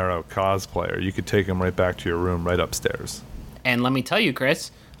John Romero cosplayer, you could take him right back to your room, right upstairs. And let me tell you,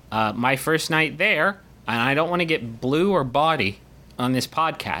 Chris, my first night there, and I don't want to get blue or bawdy on this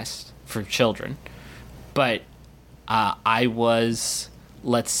podcast for children, but I was,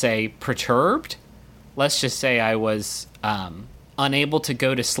 let's say, perturbed. Let's just say I was unable to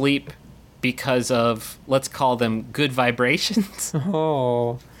go to sleep because of, let's call them, good vibrations.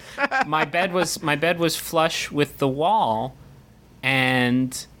 Oh. my bed was flush with the wall,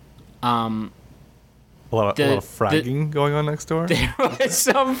 and A lot The- of fragging going on next door. there was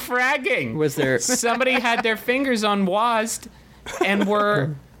some fragging. Was there Somebody had their fingers on WASD and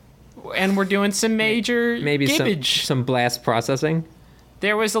were doing some major maybe gibbage. some blast processing?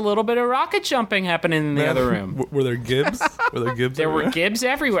 There was a little bit of rocket jumping happening in the other room. Were there gibs? Were there gibs? There were everywhere? gibbs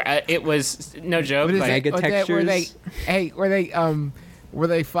everywhere. It was no joke. What is like- it? Mega Were they? textures? Hey, were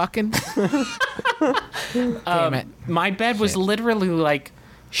they fucking? Damn it! my bed was literally like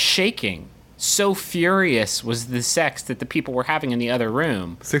shaking. So furious was the sex that the people were having in the other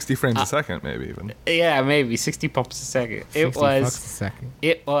room. 60 frames a second, maybe even. Yeah, maybe 60 pumps a second. 60 bucks a second.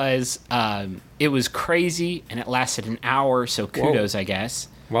 It was crazy, and it lasted an hour. So kudos, I guess.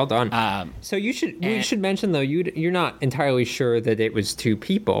 Well done. So we and- should mention though, you're not entirely sure that it was two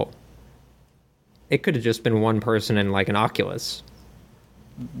people. It could have just been one person and like an Oculus.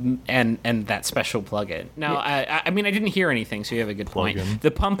 And that special plug-in. No, I mean I didn't hear anything, so you have a good point. Plug-in. The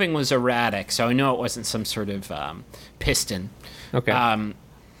pumping was erratic, so I know it wasn't some sort of piston. Okay.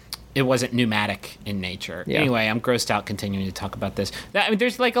 It wasn't pneumatic in nature. Yeah. Anyway, I'm grossed out continuing to talk about this. I mean,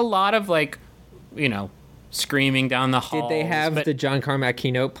 there's like a lot of like, screaming down the hall. Did they have the John Carmack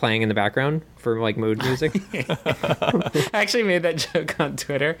keynote playing in the background for like mood music? I actually made that joke on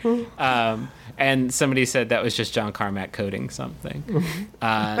Twitter, and somebody said that was just John Carmack coding something.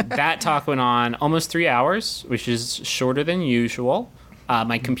 That talk went on almost 3 hours, which is shorter than usual.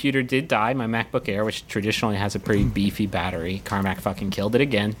 My computer did die, my MacBook Air, which traditionally has a pretty beefy battery. Carmack fucking killed it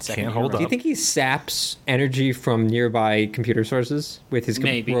again. Second Can't year hold running. Do you think he saps energy from nearby computer sources with his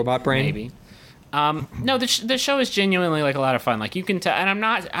Maybe robot brain? Maybe. No, the show is genuinely like a lot of fun. Like you can tell, and I'm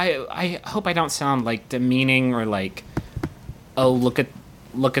not. I hope I don't sound like demeaning or like, oh look at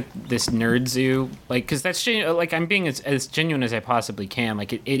this nerd zoo. Like because that's like I'm being as genuine as I possibly can.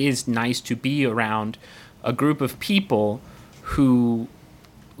 Like it is nice to be around a group of people who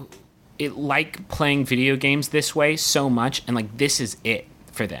like playing video games this way so much, and like this is it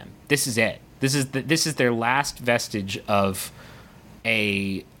for them. This is it. This is their last vestige of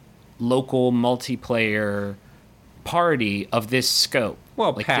a local multiplayer party of this scope.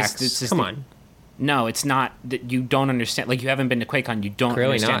 Well, like PAX, this is come the- on. No, it's not that you don't understand. Like you haven't been to QuakeCon, you don't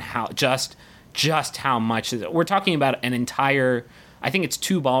Clearly understand not. how just how much we're talking about. An entire, I think it's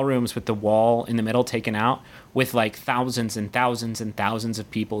 2 ballrooms with the wall in the middle taken out, with like thousands and thousands and thousands of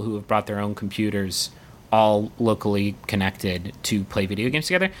people who have brought their own computers, all locally connected to play video games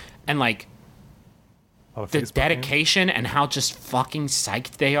together, and like A lot of the Facebook games. dedication and how just fucking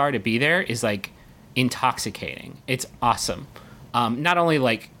psyched they are to be there is like intoxicating. It's awesome. Not only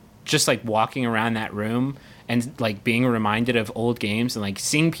like just like walking around that room and like being reminded of old games and like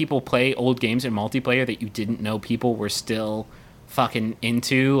seeing people play old games in multiplayer that you didn't know people were still fucking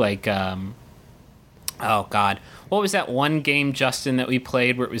into. Like, oh god, what was that one game, Justin, that we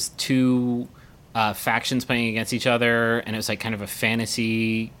played where it was 2 factions playing against each other, and it was like kind of a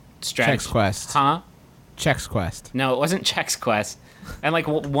fantasy strategy. Chex Quest. Huh? Chex Quest. No, it wasn't Chex Quest. And like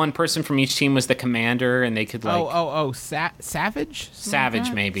one person from each team was the commander, and they could like Savage.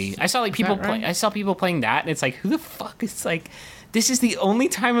 Savage maybe. I saw like people that right? play. I saw people playing that, and it's like, who the fuck is like? This is the only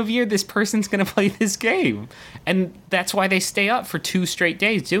time of year this person's gonna play this game, and that's why they stay up for 2 straight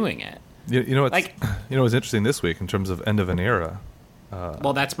days doing it. You know what's Like- you know what's interesting this week in terms of end of an era.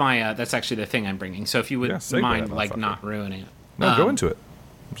 Well, that's my that's actually the thing I'm bringing. So if you would segue mind, that like motherfucker. not ruining it. No, go into it.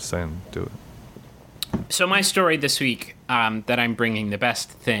 I'm just saying, do it. So my story this week that I'm bringing, the best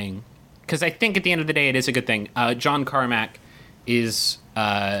thing, because I think at the end of the day it is a good thing. John Carmack is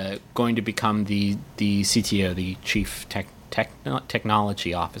going to become the CTO, the Chief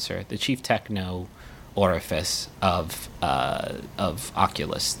Technology Officer, the Chief Techno Orifice of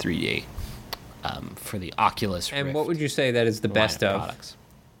Oculus 3D for the Oculus And Rift what would you say that is the line best of? products.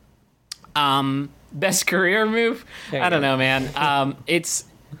 Best career move? There you I don't go. know, man. It's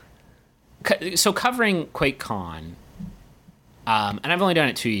so covering QuakeCon, and I've only done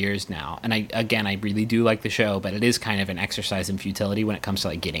it 2 years now. And I really do like the show, but it is kind of an exercise in futility when it comes to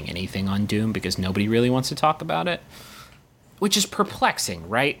like getting anything on Doom because nobody really wants to talk about it, which is perplexing,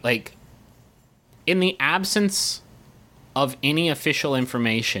 right? Like, in the absence of any official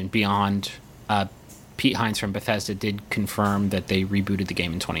information beyond Pete Hines from Bethesda did confirm that they rebooted the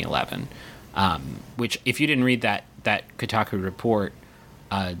game in 2011, which if you didn't read that Kotaku report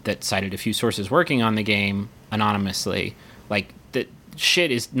that cited a few sources working on the game anonymously, like the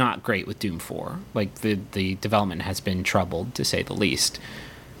shit is not great with Doom 4. Like the development has been troubled, to say the least.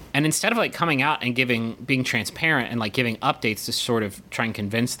 And instead of like coming out and being transparent and like giving updates to sort of try and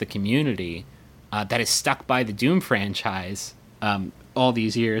convince the community that is stuck by the Doom franchise all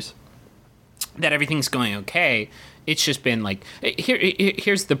these years that everything's going okay, it's just been like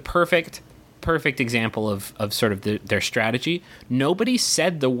here's the perfect example of sort of their strategy. Nobody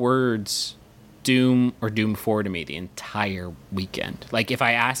said the words Doom or Doom 4 to me the entire weekend. Like if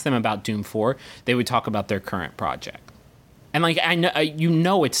I asked them about Doom 4, they would talk about their current project. And like I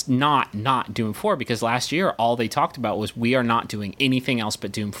know it's not Doom 4 because last year all they talked about was we are not doing anything else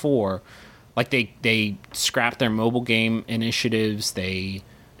but Doom 4. Like they scrapped their mobile game initiatives. They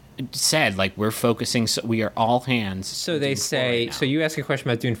said like we're focusing, so we are all hands. So on they Doom 4 say, right now. so you ask a question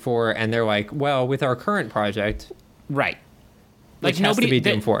about Doom 4, and they're like, well, with our current project, Right. which has to be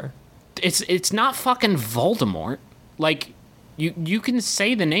Doom 4. It's not fucking Voldemort. Like you can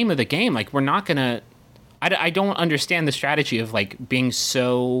say the name of the game. Like we're not gonna. I don't understand the strategy of like being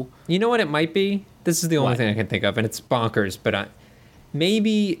so. You know what it might be? This is the only What? thing I can think of, and it's bonkers, but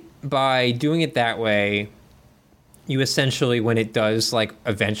maybe by doing it that way, you essentially, when it does like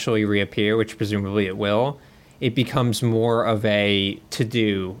eventually reappear, which presumably it will, it becomes more of a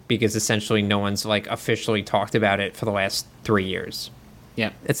to-do because essentially no one's like officially talked about it for the last 3 years.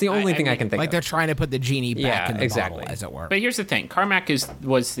 Yeah, It's the only thing I mean, can think Like of. they're trying to put the genie back Yeah, in the exactly. bottle, as it were. But here's the thing: Carmack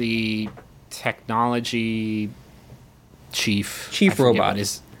was the technology chief. Chief I forget robot.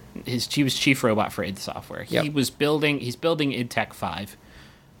 what he was chief robot for id Software. Yep. He's building id Tech 5,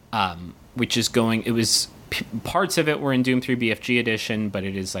 which is going. It was parts of it were in Doom 3 BFG edition, but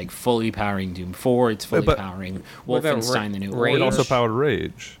it is like fully powering Doom 4. It's fully But- powering What about Wolfenstein: The New Rage? It Order. also powered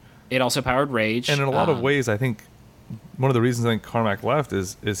Rage. It also powered Rage, And in a lot of ways, I think one of the reasons I think Carmack left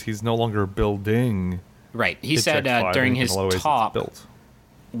is he's no longer building. right. He id said Tech 5. during I think his in a lot of ways it's talk, built.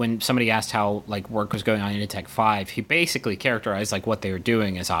 when somebody asked how like work was going on in Tech 5, he basically characterized like what they were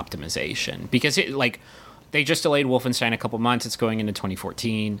doing as optimization because it like they just delayed Wolfenstein a couple months. It's going into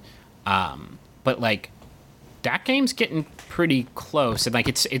 2014, but like that game's getting pretty close, and like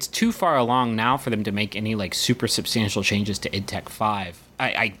it's too far along now for them to make any like super substantial changes to id Tech 5.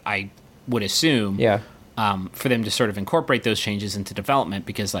 I would assume. Yeah. For them to sort of incorporate those changes into development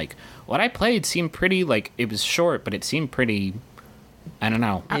because like what I played seemed pretty like it was short, but it seemed pretty. I don't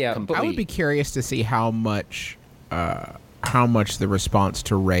know. Yeah, but complete. I would be curious to see how much the response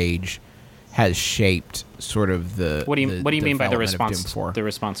to Rage has shaped sort of the. What do you mean by the development of response? Doom 4. The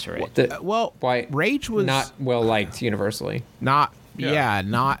response to Rage. Well, Why Rage was not well liked universally. not Yeah.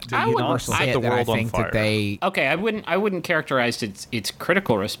 not Did the he not universal set hit the that I world on think fire? that they. Okay, I wouldn't characterize its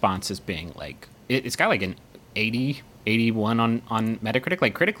critical response as being like it's got like an 80, 81 on Metacritic.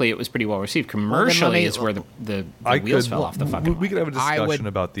 Like critically, it was pretty well received. Commercially, me- is where the wheels fell off the fucking. We could have a I discussion would-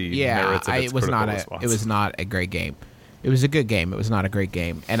 about the yeah, merits of its it was critical not response. it was not a great game. It was a good game. It was not a great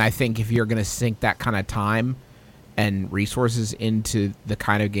game. And I think if you're going to sink that kind of time and resources into the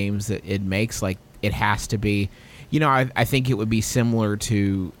kind of games that it makes, like it has to be. You know, I think it would be similar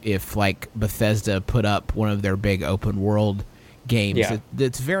to if like Bethesda put up one of their big open world games. Yeah.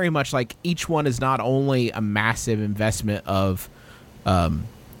 It's very much like each one is not only a massive investment of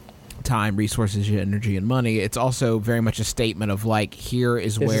time, resources, energy, and money. It's also very much a statement of like, here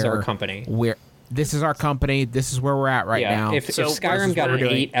is This where is our company. This is our company. This is where we're at right now. If Skyrim got an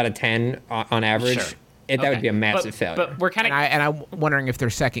 8 out of 10 on average, Sure. that would be a massive failure. But we're kind of And I'm wondering if they're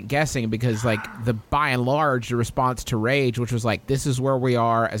second guessing because, like, by and large, the response to Rage, which was like, "This is where we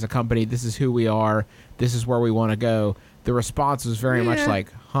are as a company. This is who we are. This is where we want to go." The response was very much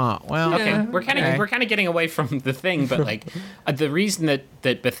like, "Huh? Well, okay. We're kind of getting away from the thing, but like the reason that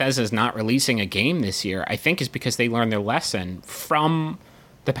Bethesda's not releasing a game this year, I think, is because they learned their lesson from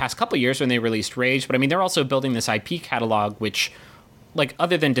the past couple of years when they released Rage. But I mean, they're also building this IP catalog, which, like,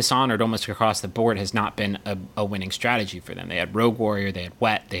 other than Dishonored, almost across the board has not been a winning strategy for them. They had Rogue Warrior, they had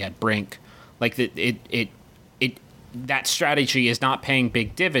Wet, they had Brink. Like, that strategy is not paying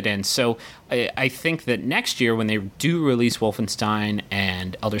big dividends. So I think that next year when they do release Wolfenstein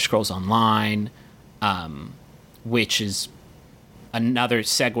and Elder Scrolls Online, which is another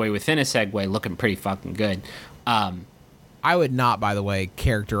segue within a segue, looking pretty fucking good. I would not, by the way,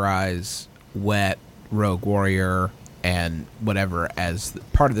 characterize Wet, Rogue Warrior, and whatever as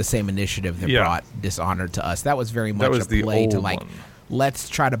part of the same initiative that brought Dishonored to us. That was very much a play to like, let's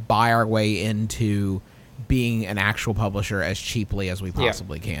try to buy our way into being an actual publisher as cheaply as we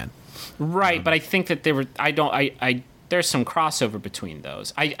possibly can. Right, but I think that there's some crossover between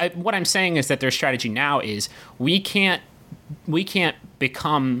those. What I'm saying is that their strategy now is we can't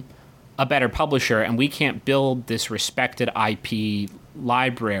become a better publisher and we can't build this respected IP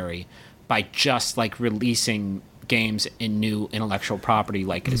library by just like releasing games in new intellectual property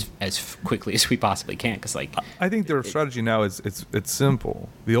like as quickly as we possibly can, because like I think their strategy now is it's simple.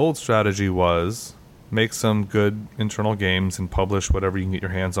 The old strategy was make some good internal games and publish whatever you can get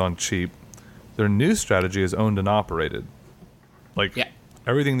your hands on cheap. Their new strategy is owned and operated. Like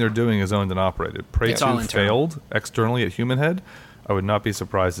everything they're doing is owned and operated. Prey 2 failed externally at Human Head. I would not be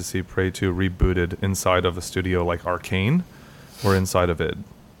surprised to see Prey 2 rebooted inside of a studio like Arcane or inside of id.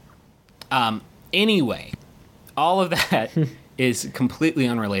 Anyway, all of that is completely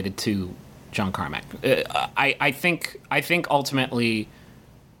unrelated to John Carmack. I think ultimately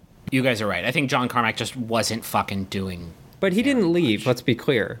you guys are right. I think John Carmack just wasn't fucking doing. But he didn't leave. Let's be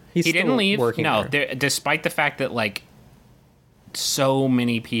clear. He didn't leave. Working no, there. Despite the fact that like so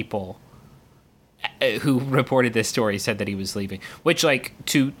many people who reported this story said that he was leaving. Which, like,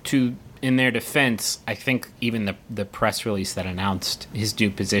 to in their defense, I think even the press release that announced his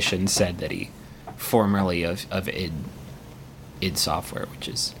new position said that he formerly of id Software, which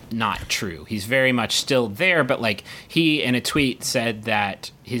is not true. He's very much still there, but like he in a tweet said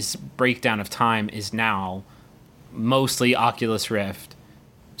that his breakdown of time is now mostly Oculus Rift,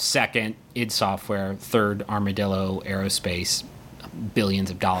 second id Software, third Armadillo Aerospace,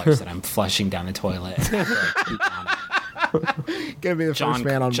 billions of dollars that I'm flushing down the toilet. Gonna be the first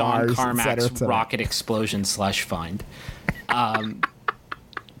man on John Mars, Carmack's rocket explosion slush fund.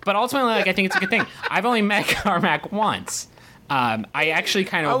 But ultimately, like, I think it's a good thing. I've only met Carmack once. I actually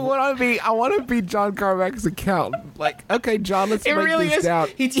kind of. I want to be John Carmack's accountant. Like, okay, John, let's make really this is. down.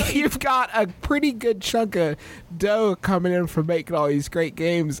 He- You've got a pretty good chunk of dough coming in from making all these great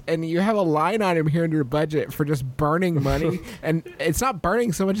games, and you have a line item here in your budget for just burning money. And it's not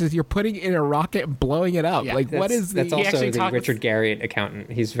burning so much as you're putting it in a rocket and blowing it up. Yeah, like, what is the? That's also the talked- Richard Garriott accountant.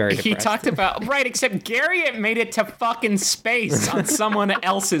 He's very depressed. He talked about right, except Garriott made it to fucking space on someone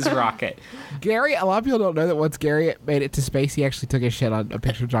else's rocket. Gary, a lot of people don't know that once Gary made it to space, he actually took a shit on a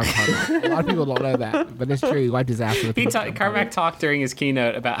picture of John Carmack. A lot of people don't know that, but it's true. He wiped his ass with Carmack talked during his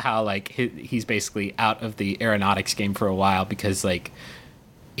keynote about how like he's basically out of the aeronautics game for a while because like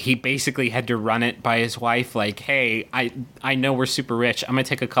he basically had to run it by his wife. Like, hey, I know we're super rich. I'm gonna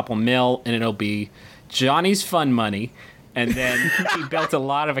take a couple mil and it'll be Johnny's fun money. And then he built a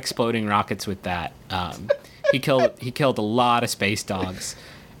lot of exploding rockets with that. He killed a lot of space dogs.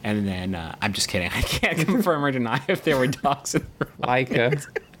 And then, I'm just kidding. I can't confirm or deny if there were dogs in the Laika.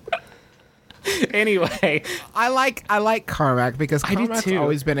 Anyway. I like Carmack because I do Carmack's too.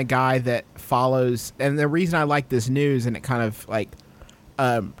 always been a guy that follows. And the reason I like this news, and it kind of like,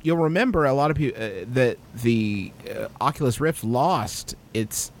 you'll remember a lot of people that the Oculus Rift lost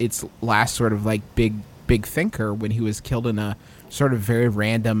its last sort of like big thinker when he was killed in a sort of very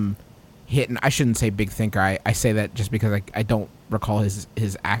random hit. And I shouldn't say big thinker. I say that just because I don't recall his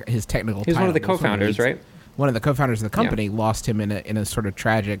technical title. He's one of the co-founders, right? One of the co-founders of the company lost him in a sort of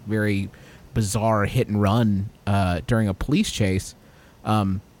tragic, very bizarre hit and run during a police chase.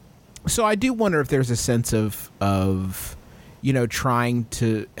 So I do wonder if there's a sense of trying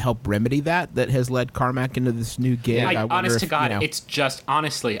to help remedy that has led Carmack into this new gig. Yeah. I wonder Honest to if, God, it's just,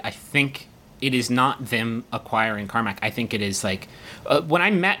 honestly, I think it is not them acquiring Carmack. I think it is like, when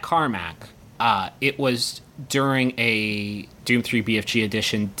I met Carmack, it was during a Doom 3 BFG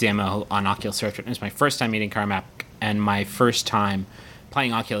edition demo on Oculus Rift. It was my first time meeting Carmack and my first time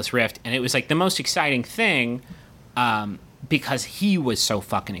playing Oculus Rift, and it was like the most exciting thing, because he was so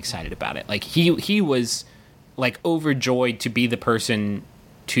fucking excited about it. Like he was like overjoyed to be the person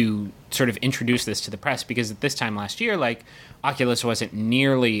to sort of introduce this to the press, because at this time last year, like, Oculus wasn't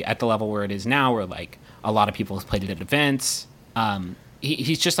nearly at the level where it is now, where like a lot of people have played it at events.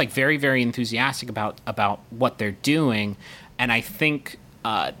 He's just like very, very enthusiastic about what they're doing, and I think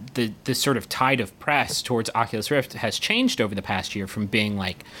the sort of tide of press towards Oculus Rift has changed over the past year from being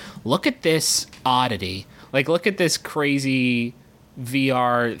like, look at this oddity, like look at this crazy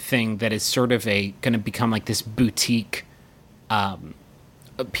VR thing that is sort of going to become like this boutique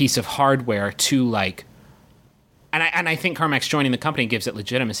piece of hardware, to like, and I think Carmack's joining the company gives it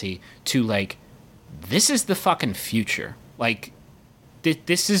legitimacy to like, this is the fucking future. Like,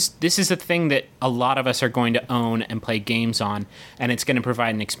 this is a thing that a lot of us are going to own and play games on, and it's going to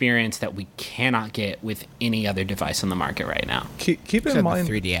provide an experience that we cannot get with any other device on the market right now. Keep in mind,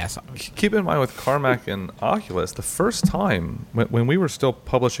 3DS. Keep in mind with Carmack and Oculus, the first time when we were still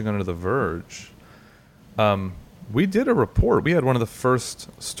publishing under The Verge, we did a report. We had one of the first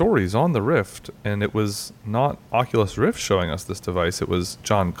stories on the Rift, and it was not Oculus Rift showing us this device. It was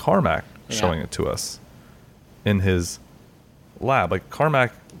John Carmack showing it to us in his lab. Like,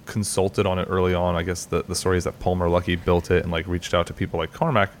 Carmack consulted on it early on. I guess the story is that Palmer Luckey built it and like reached out to people like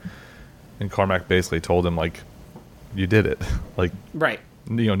Carmack, and Carmack basically told him like, you did it. Like, right.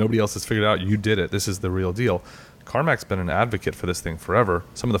 Nobody else has figured it out. You did it. This is the real deal. Carmack's been an advocate for this thing forever.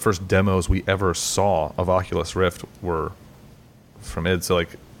 Some of the first demos we ever saw of Oculus Rift were from id. So like,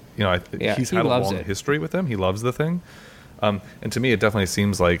 he's had a long history with them. He loves the thing. And to me, it definitely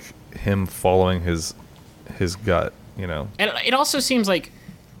seems like him following his gut. And it also seems like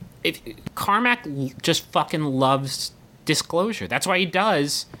Carmack just fucking loves disclosure. That's why he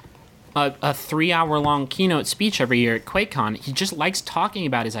does a 3-hour-long keynote speech every year at QuakeCon. He just likes talking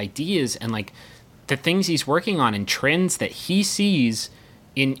about his ideas and like the things he's working on and trends that he sees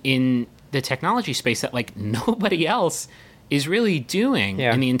in the technology space that like nobody else is really doing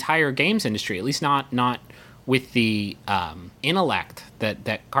in the entire games industry. At least not with the intellect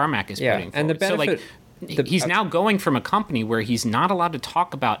that Carmack is putting forward. And the benefit. So, like, he's now going from a company where he's not allowed to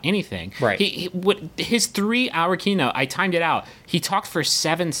talk about anything. Right. His 3-hour keynote, I timed it out. He talked for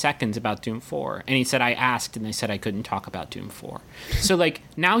 7 seconds about Doom 4, and he said, I asked, and they said I couldn't talk about Doom 4. So, like,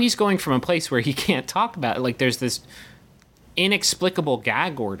 now he's going from a place where he can't talk about it. Like, there's this inexplicable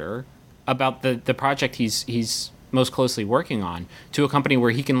gag order about the project he's most closely working on, to a company where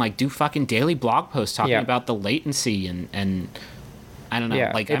he can, like, do fucking daily blog posts talking about the latency and I don't know.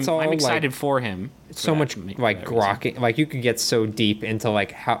 Yeah, like, I'm excited for him. So much like grokking, like you could get so deep into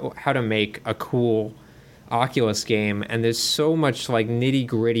like how to make a cool Oculus game, and there's so much like nitty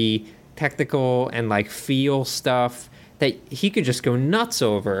gritty technical and like feel stuff that he could just go nuts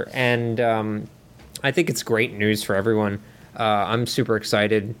over, and I think it's great news for everyone. I'm super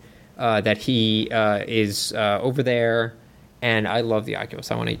excited that he is over there, and I love the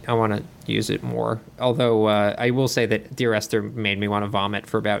Oculus. I want to use it more. Although I will say that Dear Esther made me want to vomit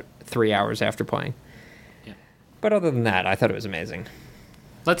for about 3 hours after playing. Yeah. But other than that, I thought it was amazing.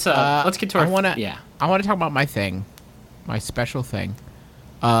 Let's get to our. I want to talk about my thing, my special thing.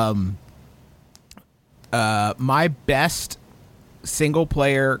 My best single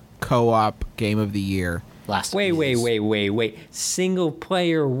player co-op game of the year. Wait. Single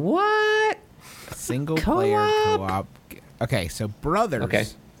player what? Single player co-op. Okay, so Brothers. Okay.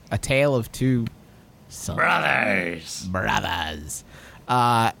 A Tale of Two Sons. Brothers.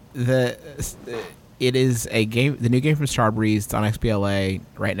 It is a game. The new game from Starbreeze. It's on XBLA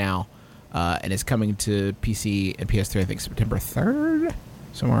right now, and it's coming to PC and PS3. I think September 3rd,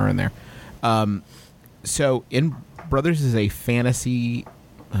 somewhere in there. So, in Brothers is a fantasy,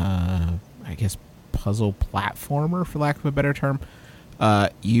 I guess, puzzle platformer, for lack of a better term.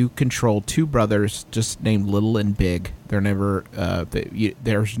 You control two brothers, just named Little and Big. They're never.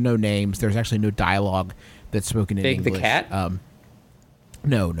 There's no names. There's actually no dialogue that's spoken in English. Big the cat?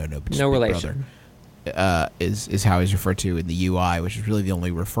 No. No relation. Is how he's referred to in the UI, which is really the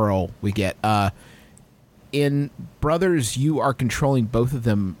only referral we get. In Brothers, you are controlling both of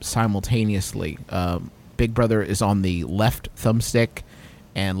them simultaneously. Big Brother is on the left thumbstick,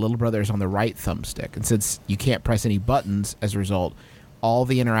 and Little Brother is on the right thumbstick. And since you can't press any buttons as a result, all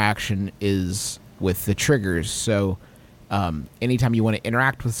the interaction is with the triggers. So Anytime you want to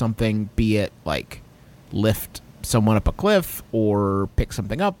interact with something, be it like lift someone up a cliff or pick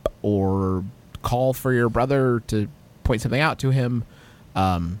something up or call for your brother to point something out to him,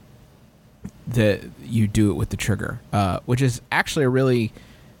 that you do it with the trigger, which is actually a really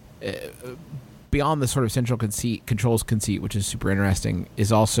beyond the sort of central controls conceit, which is super interesting,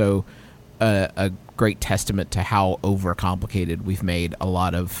 is also a great testament to how overcomplicated we've made a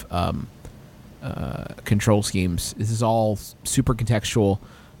lot of control schemes. This is all super contextual,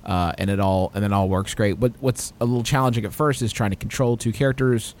 and it all works great. What's a little challenging at first is trying to control two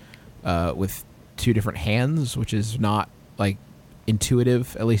characters with two different hands, which is not like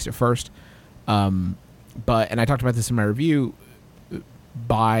intuitive, at least at first. And I talked about this in my review.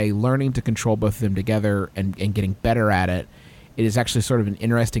 By learning to control both of them together and getting better at it, it is actually sort of an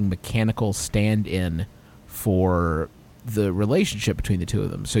interesting mechanical stand-in for the relationship between the two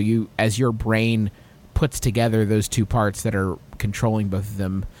of them. So as your brain puts together those two parts that are controlling both of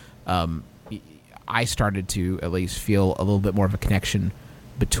them, I started to at least feel a little bit more of a connection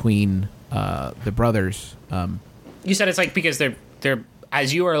between the brothers. You said it's like because they're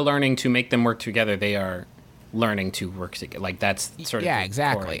as you are learning to make them work together, they are learning to work together. Like that's sort of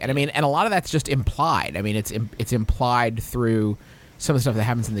exactly. And I mean, and a lot of that's just implied. I mean, it's implied through some of the stuff that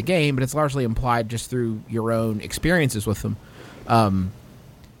happens in the game, but it's largely implied just through your own experiences with them.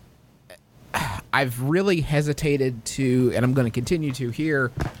 I've really hesitated to, and I'm going to continue to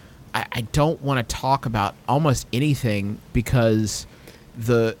here. I don't want to talk about almost anything because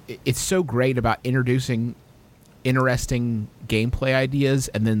it's so great about introducing interesting gameplay ideas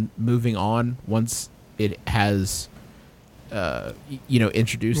and then moving on once it has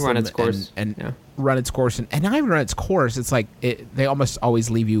introduced run them its course and run its course and not even run its course. It's like they almost always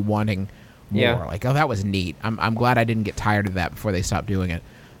leave you wanting more. Yeah. Like, oh, that was neat. I'm glad I didn't get tired of that before they stopped doing it.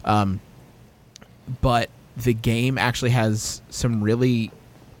 But the game actually has some really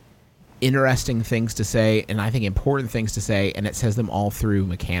interesting things to say, and I think important things to say, and it says them all through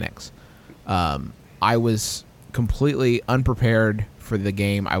mechanics. I was completely unprepared for the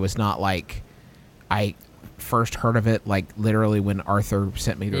game. I was not like, I first heard of it like literally when Arthur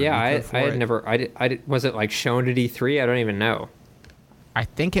sent me the I had never. Was it like shown at E3? I don't even know. I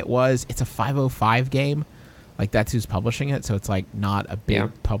think it was. It's a 505 game, like that's who's publishing it. So it's like not a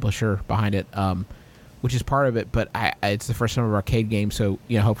big publisher behind it, which is part of it. But it's the first ever arcade game, so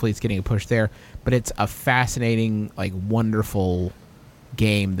hopefully it's getting a push there. But it's a fascinating, like wonderful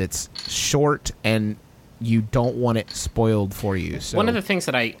game that's short and you don't want it spoiled for you. So one of the things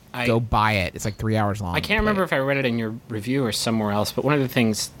that I go buy it. It's like 3 hours long. I can't remember if I read it in your review or somewhere else, but one of the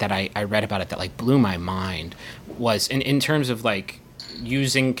things that I read about it that like blew my mind was in terms of like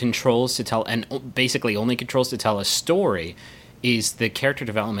using controls to tell, and basically only controls to tell a story, is the character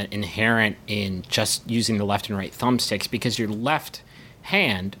development inherent in just using the left and right thumbsticks, because your left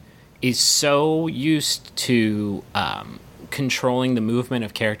hand is so used to controlling the movement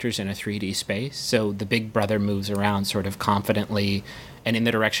of characters in a 3D space. So the big brother moves around sort of confidently and in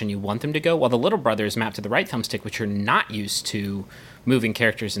the direction you want them to go, while the little brother is mapped to the right thumbstick, which you're not used to moving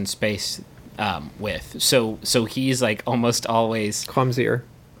characters in space with. So he's like almost always Clumsier.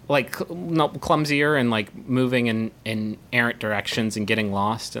 Like clumsier and like moving in errant directions and getting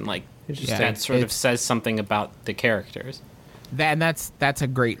lost, and like that sort of says something about the characters. That's a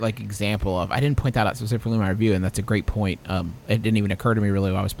great like example of. I didn't point that out specifically in my review, and that's a great point. It didn't even occur to me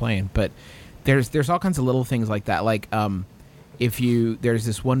really while I was playing, but there's all kinds of little things like that. Like there's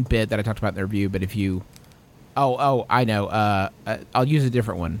this one bit that I talked about in the review, but if you I know I'll use a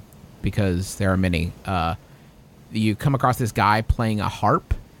different one because there are many. You come across this guy playing a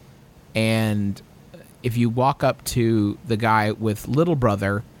harp, and if you walk up to the guy with little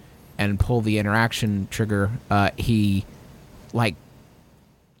brother and pull the interaction trigger, he like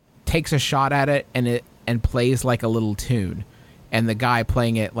takes a shot at it and plays like a little tune, and the guy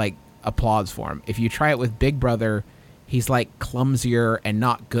playing it like applauds for him. If you try it with big brother, he's like clumsier and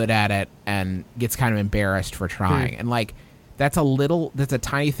not good at it and gets kind of embarrassed for trying. And like that's a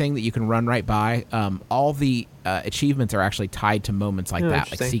tiny thing that you can run right by. All the achievements are actually tied to moments like that,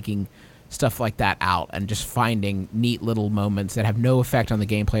 like seeking stuff like that out and just finding neat little moments that have no effect on the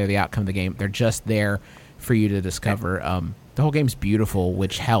gameplay or the outcome of the game. They're just there for you to discover. The whole game's beautiful,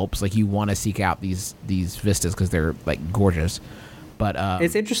 which helps. Like you want to seek out these vistas because they're like gorgeous. But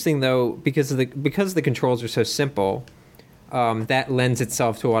it's interesting though because the controls are so simple. That lends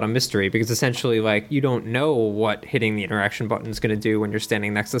itself to a lot of mystery, because essentially like you don't know what hitting the interaction button is going to do when you're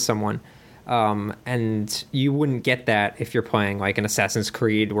standing next to someone. And you wouldn't get that if you're playing like an Assassin's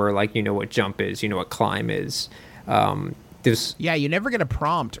Creed where like you know what jump is, you know what climb is. There's Yeah, you never get a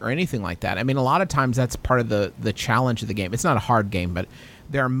prompt or anything like that. I mean, a lot of times that's part of the challenge of the game. It's not a hard game, but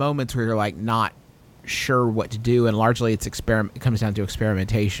there are moments where you're like not sure what to do, and largely it comes down to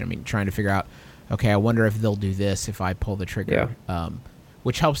experimentation. I mean, trying to figure out, okay, I wonder if they'll do this if I pull the trigger,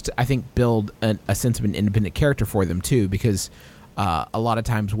 which helps to, I think, build a sense of an independent character for them too, because a lot of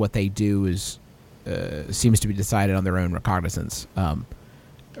times what they do is seems to be decided on their own recognizance,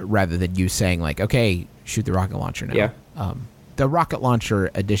 rather than you saying like, okay, shoot the rocket launcher now. Yeah. The rocket launcher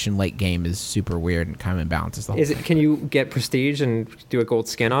edition late game is super weird and kind of imbalances the whole thing. Can you get prestige and do a gold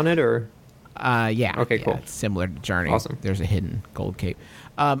skin on it, or? Yeah. Okay, yeah, cool. It's similar to Journey. Awesome. There's a hidden gold cape.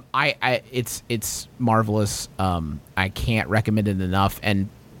 It's marvelous. I can't recommend it enough. And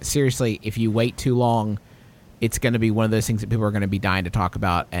seriously, if you wait too long, it's going to be one of those things that people are going to be dying to talk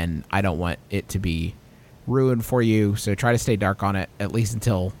about, and I don't want it to be ruined for you. So try to stay dark on it at least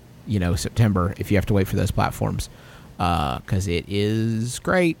until September if you have to wait for those platforms, because it is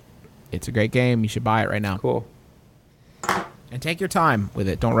great. It's a great game. You should buy it right now. Cool. And take your time with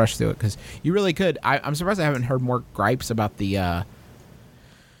it. Don't rush through it, because you really could. I'm surprised I haven't heard more gripes about the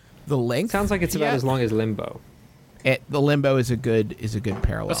length. Sounds like it's about yet. as long as Limbo. The Limbo is a good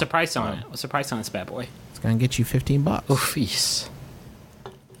parallel. What's the price on it? What's the price on this bad boy? It's gonna get you $15.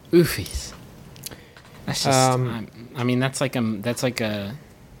 Oofies. That's just. I mean, that's like a.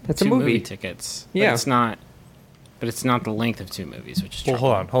 That's two a movie. tickets. Yeah. But it's not. But it's not the length of two movies, which is. Well,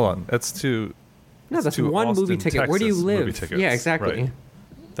 troubling. hold on. That's two. No, that's two one movie Austin, ticket. Where do you Texas live? movie tickets. Yeah, exactly. Right.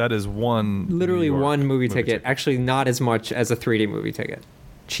 That is one. Literally New York one movie ticket. Actually, not as much as a 3D movie ticket.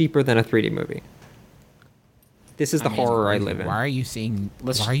 Cheaper than a 3D movie. This is the horror I live in. Why are you seeing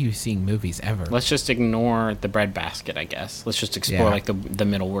movies ever? Let's just ignore the breadbasket, I guess. Let's just explore Yeah. like the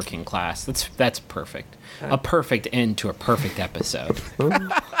middle working class. That's perfect. A perfect end to a perfect episode.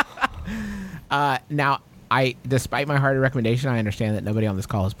 Now, despite my hearty recommendation, I understand that nobody on this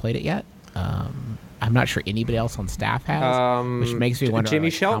call has played it yet. I'm not sure anybody else on staff has, which makes me wonder. Jimmy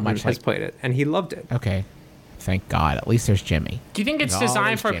like, Shelton how much has played it, and he loved it. Okay, thank God. At least there's Jimmy. Do you think it's There's designed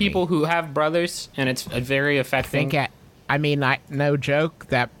always for Jimmy. people who have brothers and it's a very effective? No joke.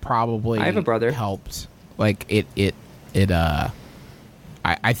 That probably I have a brother. helped. Like it.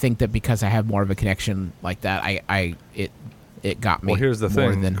 I think that because I have more of a connection like that, it got me. Well, here's the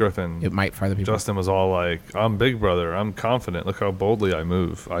more thing, than Griffin. It might for other people. Justin was all like, "I'm Big Brother. I'm confident. Look how boldly I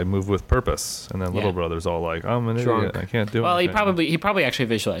move. I move with purpose." And then Little Brother's all like, "I'm an Drunk. idiot. I can't do Well, anything." he probably actually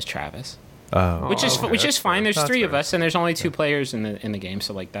visualized Travis, Oh, which is that's fine. There's fair. three That's of fair. us, and there's only two players in the game,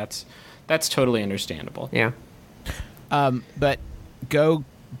 so like that's totally understandable. Yeah. But go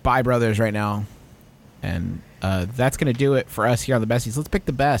buy Brothers right now, and that's going to do it for us here on the Besties. Let's pick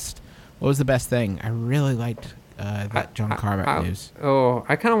the best. What was the best thing? I really liked that John Carmack news.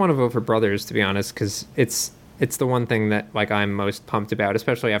 I kind of want to vote for Brothers, to be honest, because it's the one thing that like I'm most pumped about,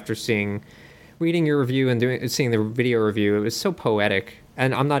 especially after reading your review and seeing the video review. It was so poetic,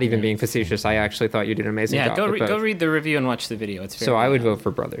 and I'm not even being facetious. I actually thought you did an amazing Yeah, job. go with both. go read the review and watch the video. It's very So I would good. vote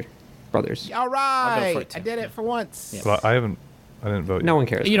for Brothers. All right, for it, too. I did it for once. Yeah. But I didn't vote. No yet. one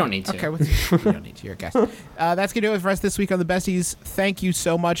cares. You don't need to. Okay, you don't need to. You're a guest. That's going to do it for us this week on the Besties. Thank you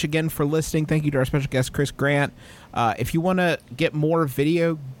so much again for listening. Thank you to our special guest, Chris Grant. If you want to get more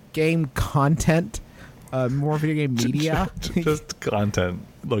video game content, more video game media, Just content.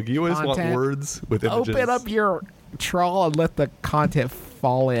 Look, you always want Content. words with images. open up your trawl and let the content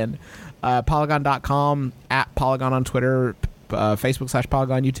fall in. Polygon.com, at Polygon on Twitter,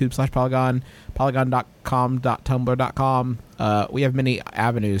 Facebook/Polygon, YouTube/Polygon, Polygon.com.tumblr.com. We have many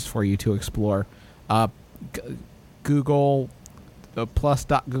avenues for you to explore. Google,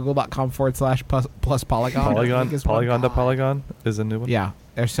 plus.google.com/plus Polygon. I think is one. Polygon to Polygon is a new one. Yeah,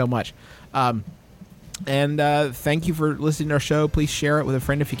 there's so much. And thank you for listening to our show. Please share it with a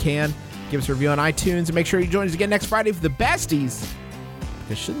friend if you can. Give us a review on iTunes, and make sure you join us again next Friday for the Besties.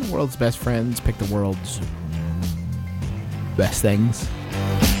 Because shouldn't the world's best friends pick the world's best things?